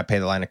credit and then I pay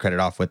the line of credit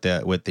off with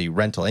the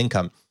rental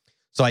income.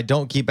 So I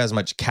don't keep as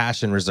much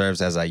cash in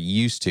reserves as I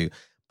used to.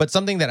 But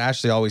something that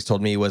Ashley always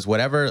told me was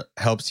whatever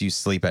helps you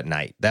sleep at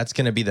night, that's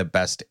going to be the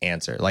best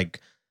answer. Like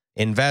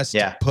invest,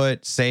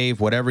 put, save,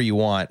 whatever you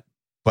want.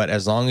 But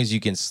as long as you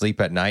can sleep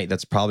at night,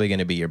 that's probably going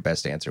to be your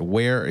best answer.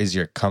 Where is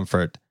your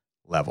comfort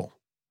level?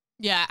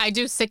 Yeah, I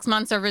do 6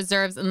 months of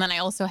reserves, and then I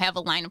also have a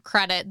line of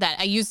credit that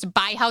I use to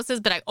buy houses,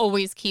 but I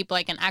always keep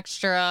like an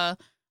extra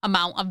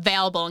amount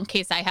available in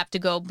case I have to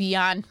go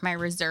beyond my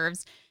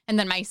reserves. And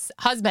then my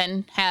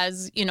husband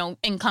has,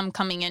 income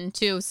coming in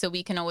too, so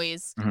we can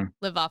always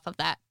live off of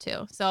that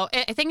too. So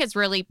I think it's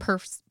really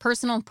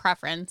personal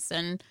preference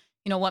and,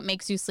 what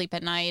makes you sleep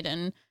at night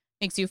and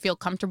makes you feel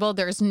comfortable.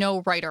 There's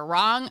no right or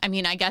wrong. I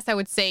mean, I guess I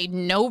would say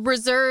no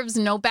reserves,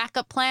 no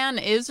backup plan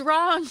is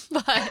wrong,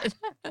 but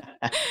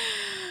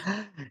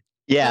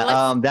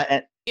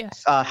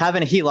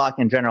having a HELOC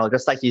in general,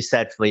 just like you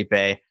said,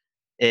 Felipe,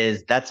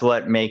 that's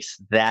what makes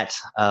that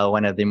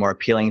one of the more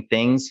appealing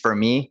things for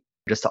me,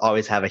 just to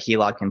always have a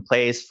HELOC in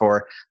place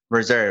for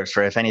reserves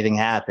for if anything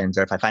happens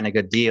or if I find a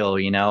good deal.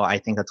 I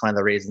think that's one of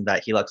the reasons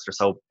that HELOCs are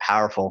so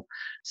powerful.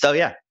 So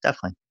yeah,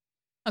 definitely.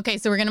 Okay,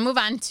 so we're going to move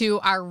on to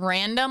our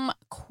random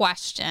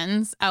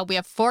questions. We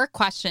have 4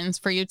 questions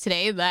for you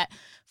today that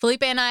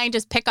Felipe and I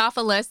just pick off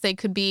a list. They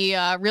could be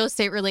real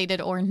estate related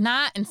or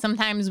not. And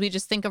sometimes we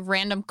just think of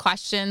random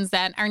questions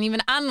that aren't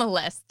even on the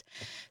list.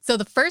 So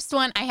the first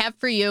one I have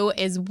for you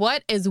is,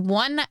 what is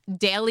one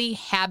daily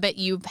habit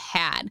you've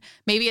had?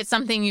 Maybe it's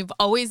something you've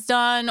always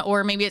done,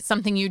 or maybe it's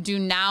something you do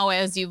now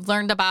as you've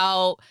learned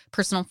about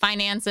personal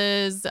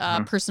finances,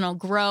 personal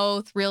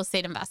growth, real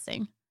estate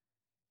investing.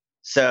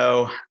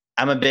 So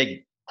I'm a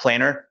big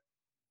planner.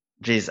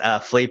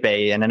 Felipe,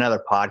 in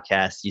another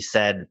podcast, you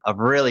said a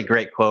really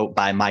great quote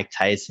by Mike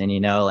Tyson,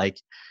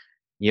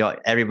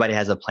 everybody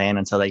has a plan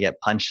until they get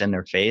punched in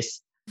their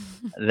face.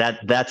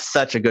 That's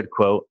such a good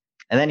quote.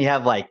 And then you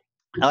have I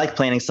like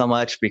planning so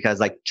much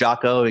because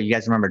Jocko, you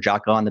guys remember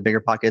Jocko on the Bigger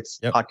Pockets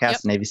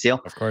podcast, Navy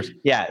SEAL? Of course.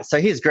 Yeah. So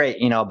he's great,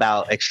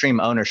 about extreme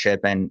ownership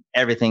and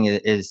everything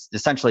is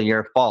essentially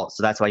your fault.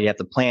 So that's why you have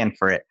to plan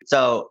for it.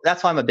 So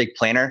that's why I'm a big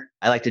planner.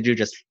 I like to do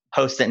just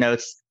Post-it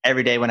notes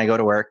every day when I go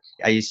to work.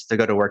 I used to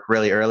go to work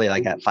really early,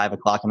 at 5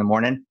 o'clock in the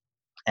morning.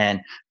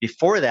 And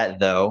before that,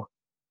 though,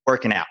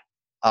 working out.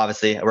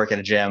 Obviously, I work at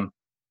a gym,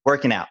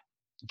 working out,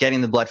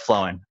 getting the blood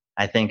flowing.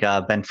 I think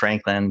Ben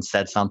Franklin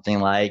said something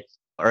like,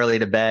 early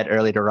to bed,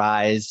 early to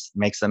rise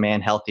makes a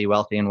man healthy,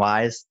 wealthy, and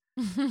wise.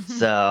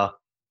 So,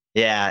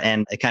 yeah.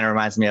 And it kind of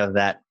reminds me of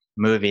that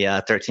movie,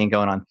 13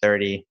 Going on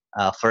 30,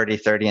 Flirty,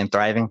 30, and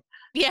Thriving.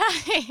 Yeah.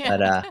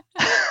 But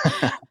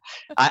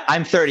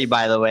I'm 30,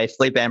 by the way,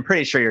 Felipe. I'm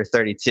pretty sure you're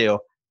 32,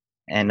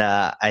 and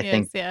I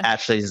think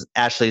Ashley's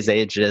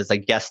age is a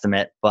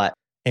guesstimate. But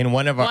in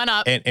one of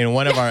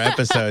our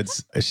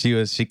episodes,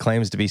 she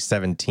claims to be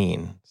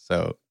 17.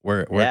 So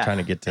we're trying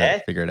to get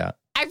to figure it out.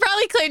 I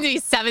probably claim to be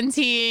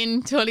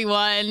 17,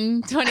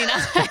 21, 29.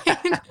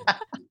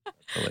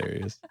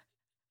 Hilarious.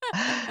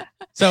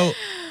 So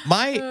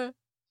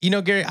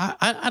Gary,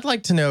 I'd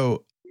like to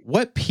know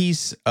what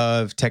piece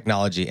of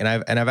technology, and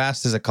I've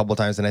asked this a couple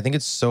times, and I think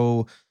it's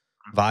so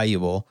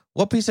valuable.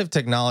 What piece of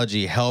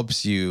technology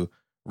helps you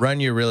run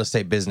your real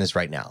estate business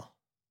right now?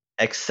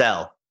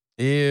 Excel.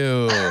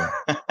 Ew.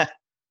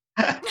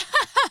 I'm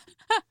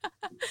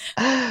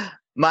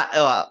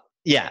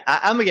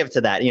gonna give it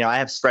to that. I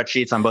have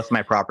spreadsheets on both of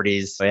my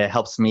properties. It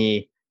helps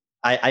me.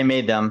 I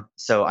made them,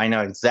 so I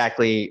know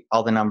exactly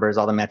all the numbers,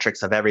 all the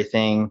metrics of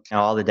everything,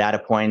 all the data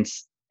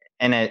points.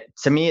 And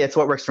to me, it's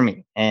what works for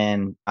me.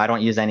 And I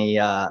don't use any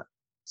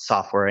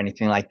software or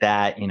anything like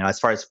that. As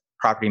far as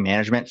property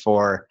management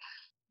for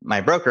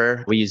my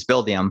broker, we use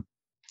Buildium.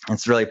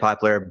 It's really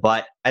popular,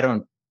 but I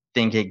don't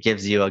think it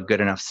gives you a good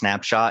enough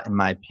snapshot, in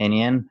my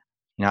opinion.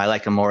 I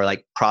like a more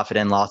profit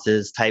and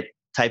losses type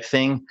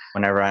thing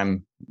whenever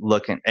I'm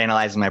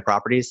analyzing my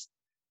properties.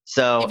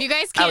 So if you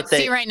guys can't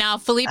see right now,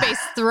 Felipe's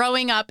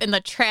throwing up in the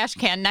trash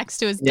can next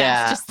to his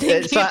desk, just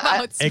thinking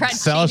about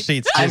Excel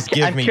sheets just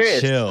give me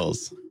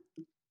chills.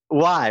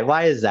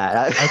 Why is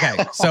that?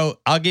 Okay, so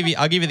I'll give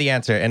you the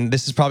answer, and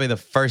this is probably the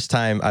first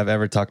time I've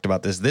ever talked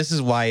about this. This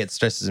is why it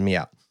stresses me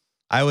out.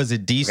 I was a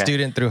D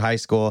student through high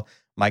school.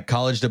 My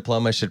college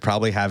diploma should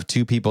probably have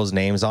 2 people's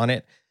names on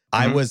it.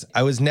 Mm-hmm.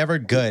 I was never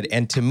good,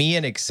 and to me,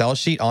 an Excel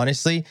sheet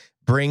honestly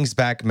brings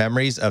back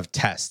memories of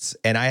tests,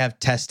 and I have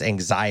test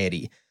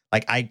anxiety.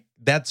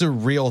 That's a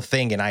real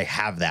thing, and I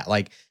have that.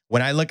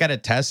 When I look at a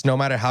test, no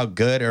matter how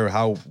good or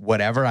how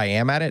whatever I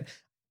am at it,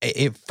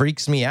 it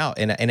freaks me out,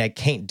 and I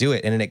can't do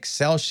it. And an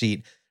Excel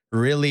sheet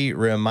really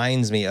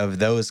reminds me of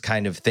those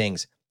kind of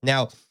things.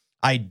 Now,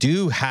 I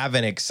do have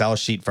an Excel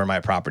sheet for my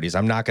properties.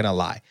 I'm not going to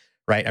lie,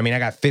 right? I mean, I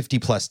got 50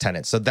 plus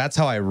tenants, so that's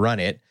how I run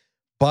it,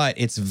 but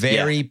it's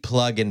very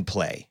plug and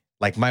play.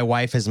 My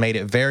wife has made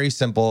it very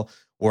simple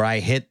where I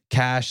hit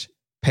cash,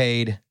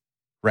 paid,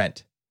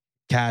 rent,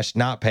 cash,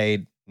 not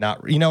paid,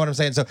 not, you know what I'm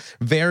saying? So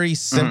very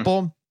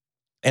simple.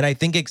 And I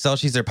think Excel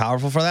sheets are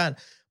powerful for that.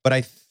 But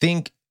I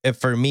think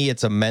for me,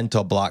 it's a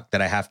mental block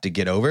that I have to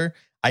get over.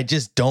 I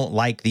just don't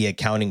like the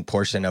accounting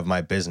portion of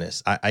my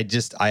business.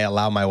 I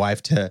allow my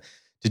wife to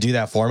do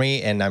that for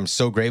me. And I'm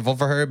so grateful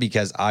for her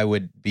because I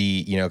would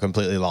be,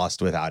 completely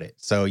lost without it.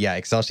 So yeah,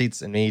 Excel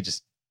sheets and me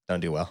just don't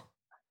do well.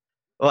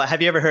 Well,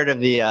 have you ever heard of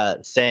the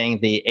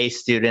saying the A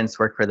students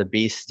work for the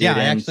B students?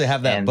 Yeah, I actually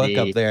have that book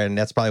up there, and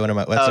that's probably one of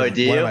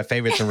my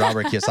favorites from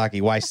Robert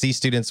Kiyosaki. Why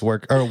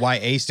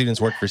A students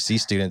work for C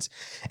students,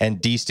 and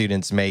D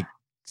students make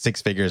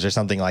six figures or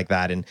something like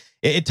that. And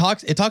it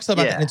talks about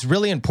that, and it's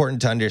really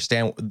important to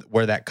understand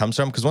where that comes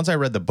from. Because once I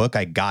read the book,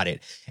 I got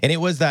it, and it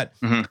was that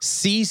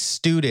C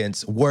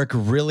students work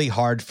really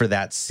hard for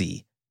that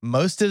C.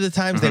 Most of the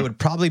times they would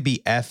probably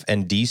be F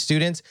and D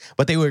students,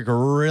 but they work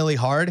really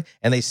hard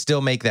and they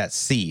still make that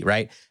C,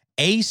 right?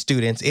 A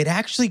students, it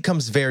actually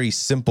comes very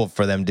simple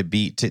for them to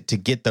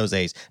get those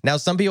A's. Now,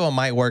 some people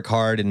might work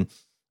hard and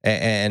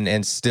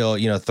still,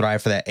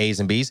 thrive for that A's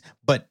and B's,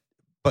 but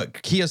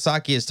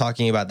Kiyosaki is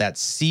talking about that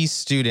C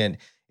student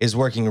is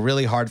working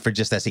really hard for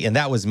just that C. And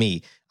that was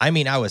me. I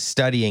mean, I was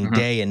studying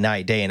day and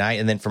night.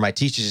 And then for my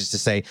teachers just to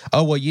say,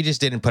 oh, well, you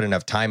just didn't put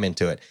enough time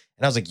into it.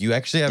 And I was like, you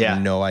actually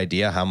have no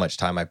idea how much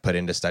time I put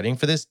into studying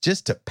for this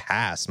just to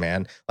pass,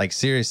 man. Like,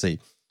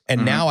 seriously.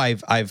 And now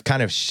I've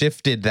kind of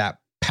shifted that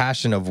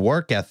passion of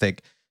work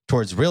ethic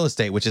towards real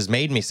estate, which has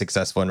made me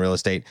successful in real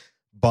estate.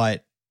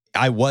 But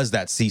I was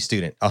that C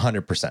student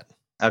 100%.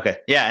 Okay.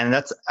 Yeah. And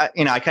that's,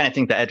 I kind of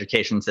think the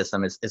education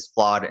system is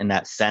flawed in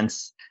that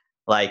sense.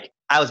 Like,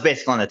 I was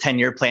basically on the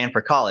 10-year plan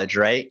for college,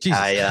 right? Jesus.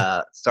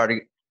 I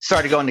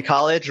started going to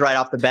college right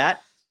off the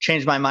bat.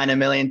 Changed my mind a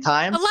million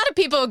times. A lot of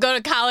people go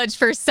to college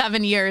for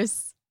 7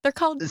 years. They're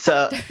called.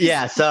 So,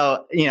 yeah.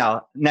 So,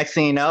 next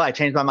thing you know, I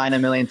changed my mind a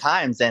million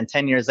times. And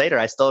 10 years later,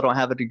 I still don't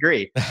have a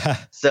degree.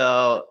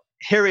 So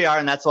here we are.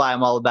 And that's why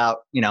I'm all about,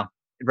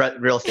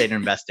 real estate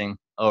investing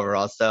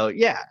overall. So,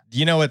 yeah.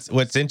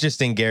 What's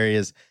interesting, Gary,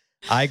 is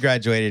I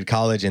graduated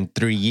college in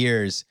 3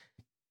 years,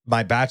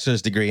 my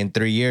bachelor's degree in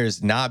 3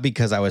 years, not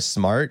because I was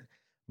smart,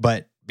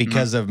 but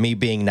because of me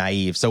being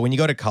naive. So when you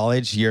go to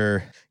college,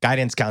 your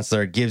guidance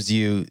counselor gives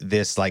you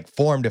this like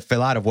form to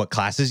fill out of what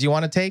classes you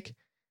want to take.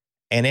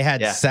 And it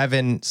had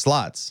 7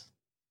 slots.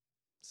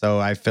 So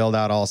I filled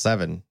out all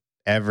 7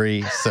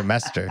 every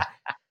semester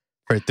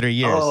for 3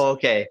 years. Oh,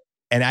 okay.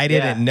 And I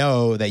didn't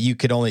know that you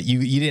could only,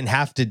 you didn't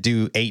have to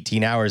do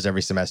 18 hours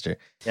every semester.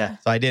 Yeah.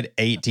 So I did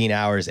 18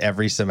 hours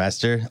every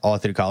semester all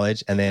through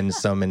college and then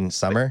some in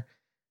summer.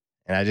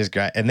 And I just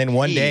and then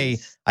one day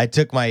I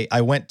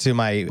went to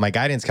my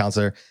guidance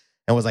counselor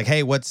and was like,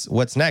 hey,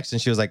 what's next?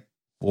 And she was like,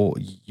 well,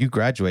 you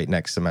graduate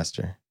next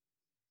semester.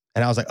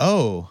 And I was like,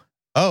 oh,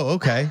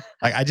 okay.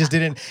 Like, I just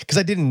didn't, because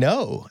I didn't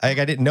know.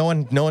 No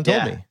one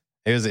told me.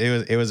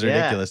 It was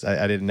ridiculous.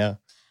 I didn't know.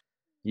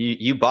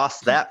 You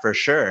bossed that for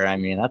sure. I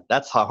mean,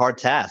 that's a hard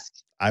task.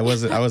 I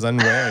was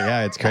unaware.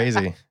 Yeah, it's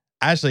crazy.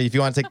 Ashley, if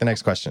you want to take the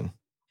next question.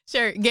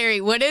 Sure.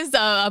 Gary, what is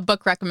a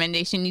book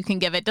recommendation you can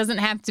give? It doesn't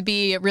have to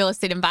be real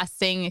estate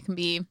investing. It can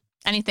be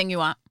anything you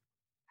want.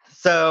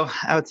 So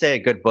I would say a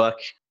good book.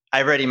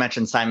 I've already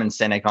mentioned Simon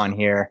Sinek on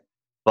here,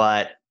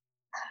 but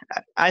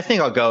I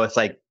think I'll go with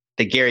like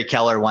the Gary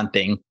Keller One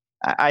Thing.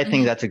 I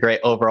think that's a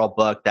great overall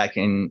book that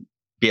can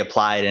be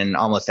applied in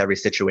almost every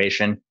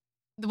situation.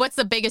 What's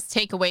the biggest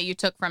takeaway you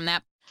took from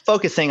that?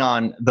 Focusing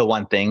on the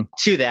one thing.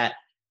 To that,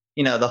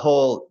 the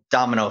whole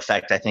domino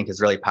effect, I think,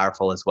 is really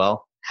powerful as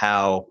well.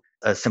 How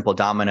a simple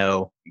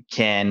domino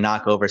can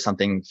knock over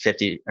something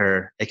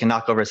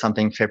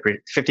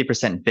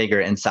 50%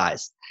 bigger in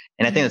size.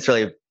 And I think that's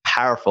really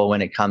powerful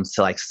when it comes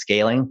to like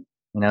scaling,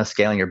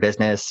 scaling your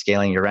business,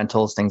 scaling your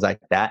rentals, things like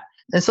that.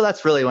 And so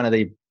that's really one of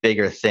the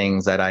bigger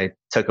things that I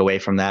took away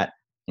from that,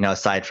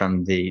 aside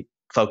from the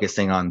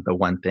focusing on the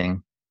one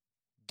thing.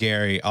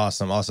 Gary,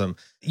 awesome.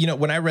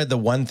 When I read the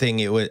one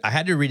thing, I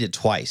had to read it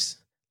twice.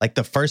 Like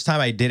the first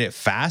time I did it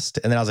fast,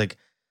 and then I was like,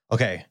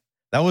 okay,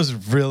 that was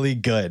really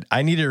good.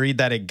 I need to read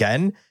that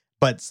again,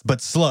 but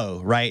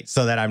slow, right?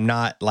 So that I'm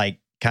not like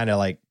kind of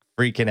like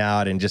freaking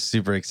out and just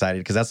super excited,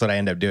 because that's what I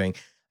end up doing.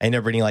 I end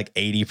up reading like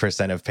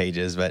 80% of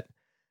pages. But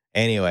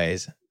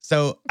anyways,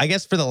 so I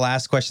guess for the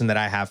last question that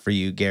I have for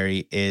you,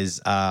 Gary,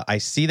 is I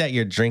see that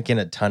you're drinking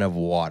a ton of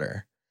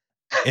water.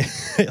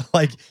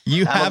 Like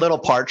I'm a little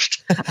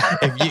parched.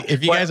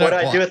 If you guys what do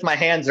I do with my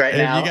hands right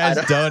now? If you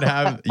guys don't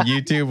have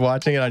YouTube,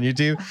 watching it on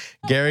YouTube,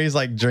 Gary's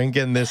like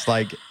drinking this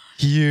like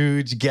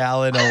huge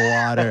gallon of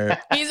water.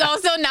 He's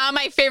also now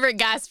my favorite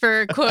guest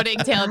for quoting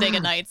Talladega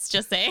Nights,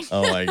 just saying.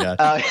 Oh my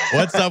gosh.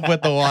 What's up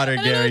with the water,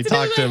 Gary?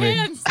 Talk to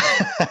me.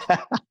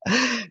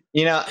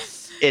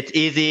 It's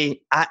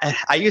easy.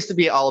 I used to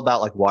be all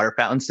about like water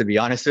fountains, to be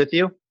honest with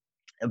you.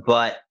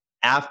 But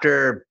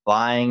after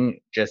buying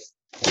just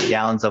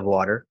gallons of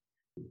water,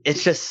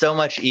 it's just so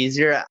much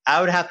easier. I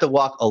would have to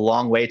walk a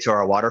long way to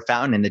our water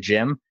fountain in the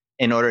gym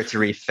in order to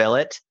refill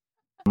it.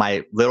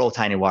 My little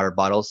tiny water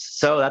bottles.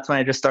 So that's when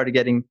I just started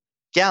getting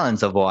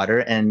gallons of water,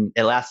 and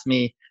it lasts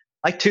me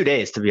like 2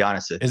 days, to be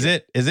honest with you.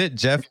 Is it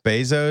Jeff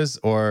Bezos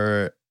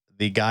or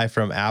the guy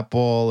from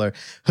Apple, or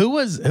who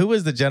was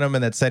the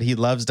gentleman that said he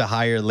loves to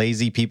hire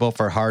lazy people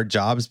for hard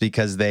jobs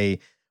because they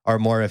are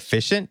more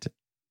efficient?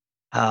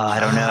 I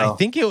don't know. I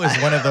think it was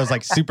one of those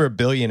like super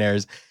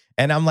billionaires.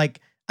 And I'm like,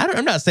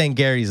 I'm not saying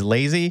Gary's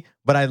lazy,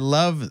 but I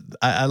love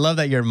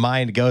that your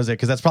mind goes there,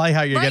 because that's probably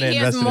how you're going to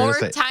invest in real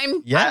estate.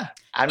 Yeah.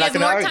 I'm he not has going to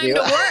more argue.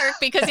 time to work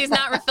because he's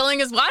not refilling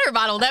his water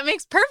bottle. That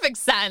makes perfect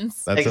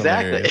sense. That's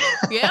Exactly.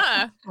 hilarious.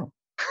 Yeah.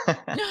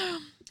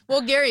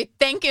 Well, Gary,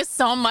 thank you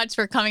so much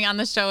for coming on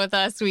the show with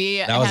us. We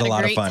That was had a lot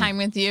of great fun. time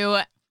with you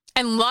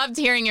and loved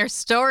hearing your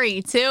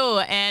story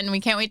too. And we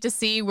can't wait to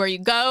see where you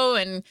go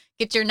and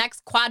get your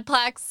next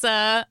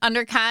quadplex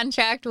under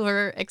contract.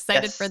 We're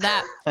excited Yes. for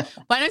that.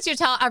 Why don't you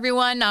tell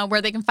everyone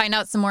where they can find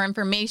out some more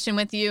information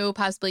with you,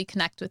 possibly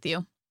connect with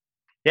you?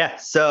 Yeah.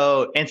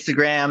 So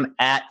Instagram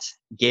at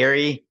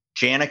Gary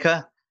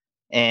Janica.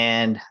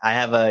 And I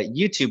have a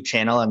YouTube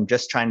channel. I'm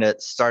just trying to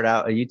start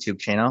out a YouTube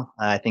channel.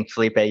 I think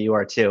Felipe, you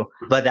are too.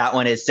 But that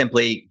one is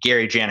simply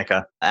Gary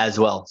Janica as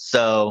well.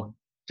 So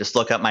just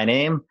look up my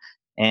name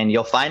and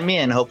you'll find me,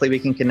 and hopefully we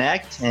can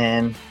connect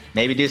and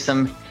maybe do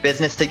some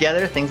business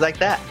together, things like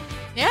that.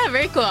 Yeah,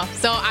 very cool.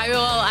 So I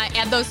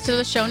will add those to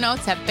the show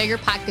notes at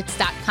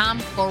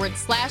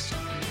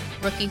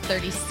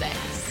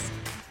biggerpockets.com/rookie36.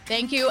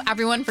 Thank you,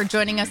 everyone, for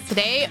joining us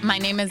today. My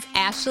name is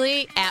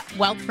Ashley at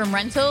Wealth from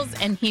Rentals,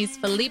 and he's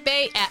Felipe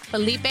at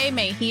Felipe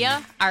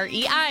Mejia,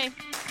 REI.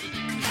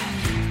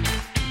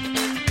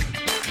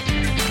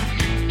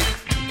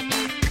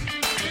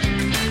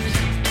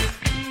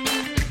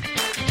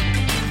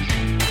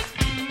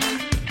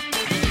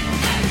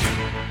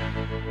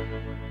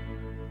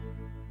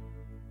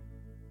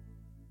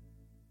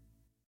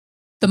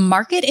 The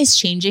market is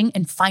changing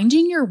and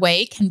finding your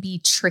way can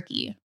be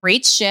tricky.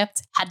 Rates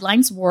shift,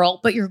 headlines whirl,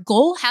 but your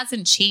goal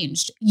hasn't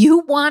changed.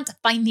 You want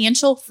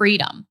financial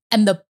freedom.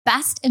 And the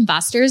best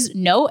investors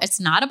know it's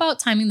not about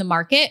timing the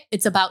market,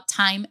 it's about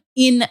time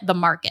in the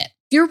market.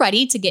 If you're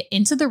ready to get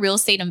into the real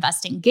estate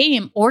investing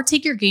game or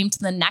take your game to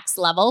the next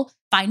level,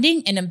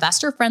 finding an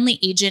investor-friendly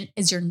agent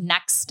is your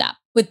next step.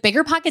 With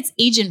BiggerPockets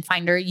Agent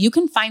Finder, you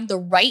can find the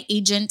right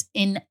agent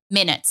in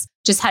minutes.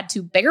 Just head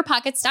to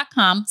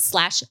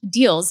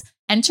biggerpockets.com/deals.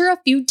 Enter a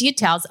few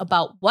details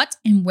about what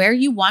and where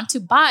you want to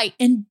buy,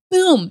 and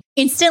boom,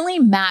 instantly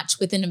match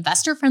with an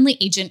investor-friendly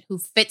agent who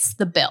fits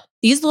the bill.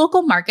 These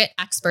local market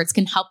experts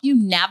can help you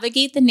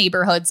navigate the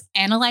neighborhoods,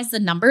 analyze the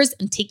numbers,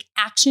 and take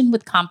action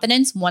with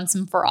confidence once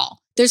and for all.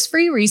 There's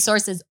free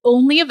resources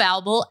only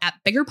available at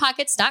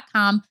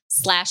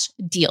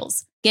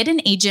biggerpockets.com/deals. Get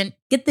an agent,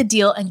 get the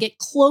deal, and get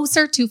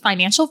closer to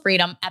financial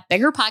freedom at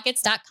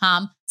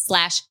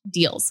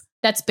biggerpockets.com/deals.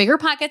 That's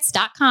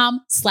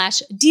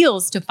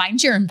biggerpockets.com/deals to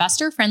find your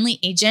investor-friendly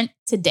agent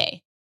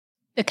today.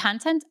 The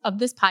content of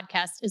this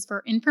podcast is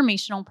for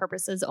informational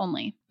purposes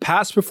only.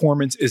 Past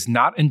performance is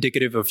not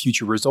indicative of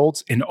future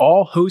results, and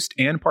all host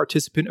and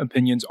participant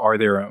opinions are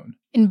their own.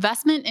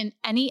 Investment in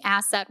any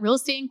asset, real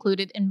estate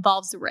included,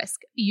 involves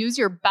risk. Use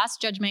your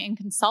best judgment and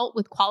consult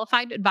with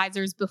qualified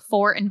advisors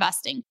before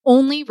investing.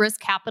 Only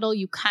risk capital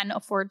you can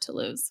afford to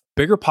lose.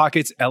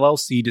 BiggerPockets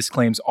LLC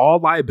disclaims all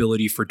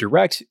liability for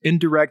direct,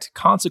 indirect,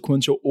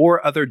 consequential, or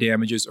other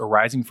damages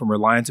arising from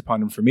reliance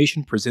upon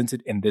information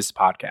presented in this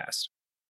podcast.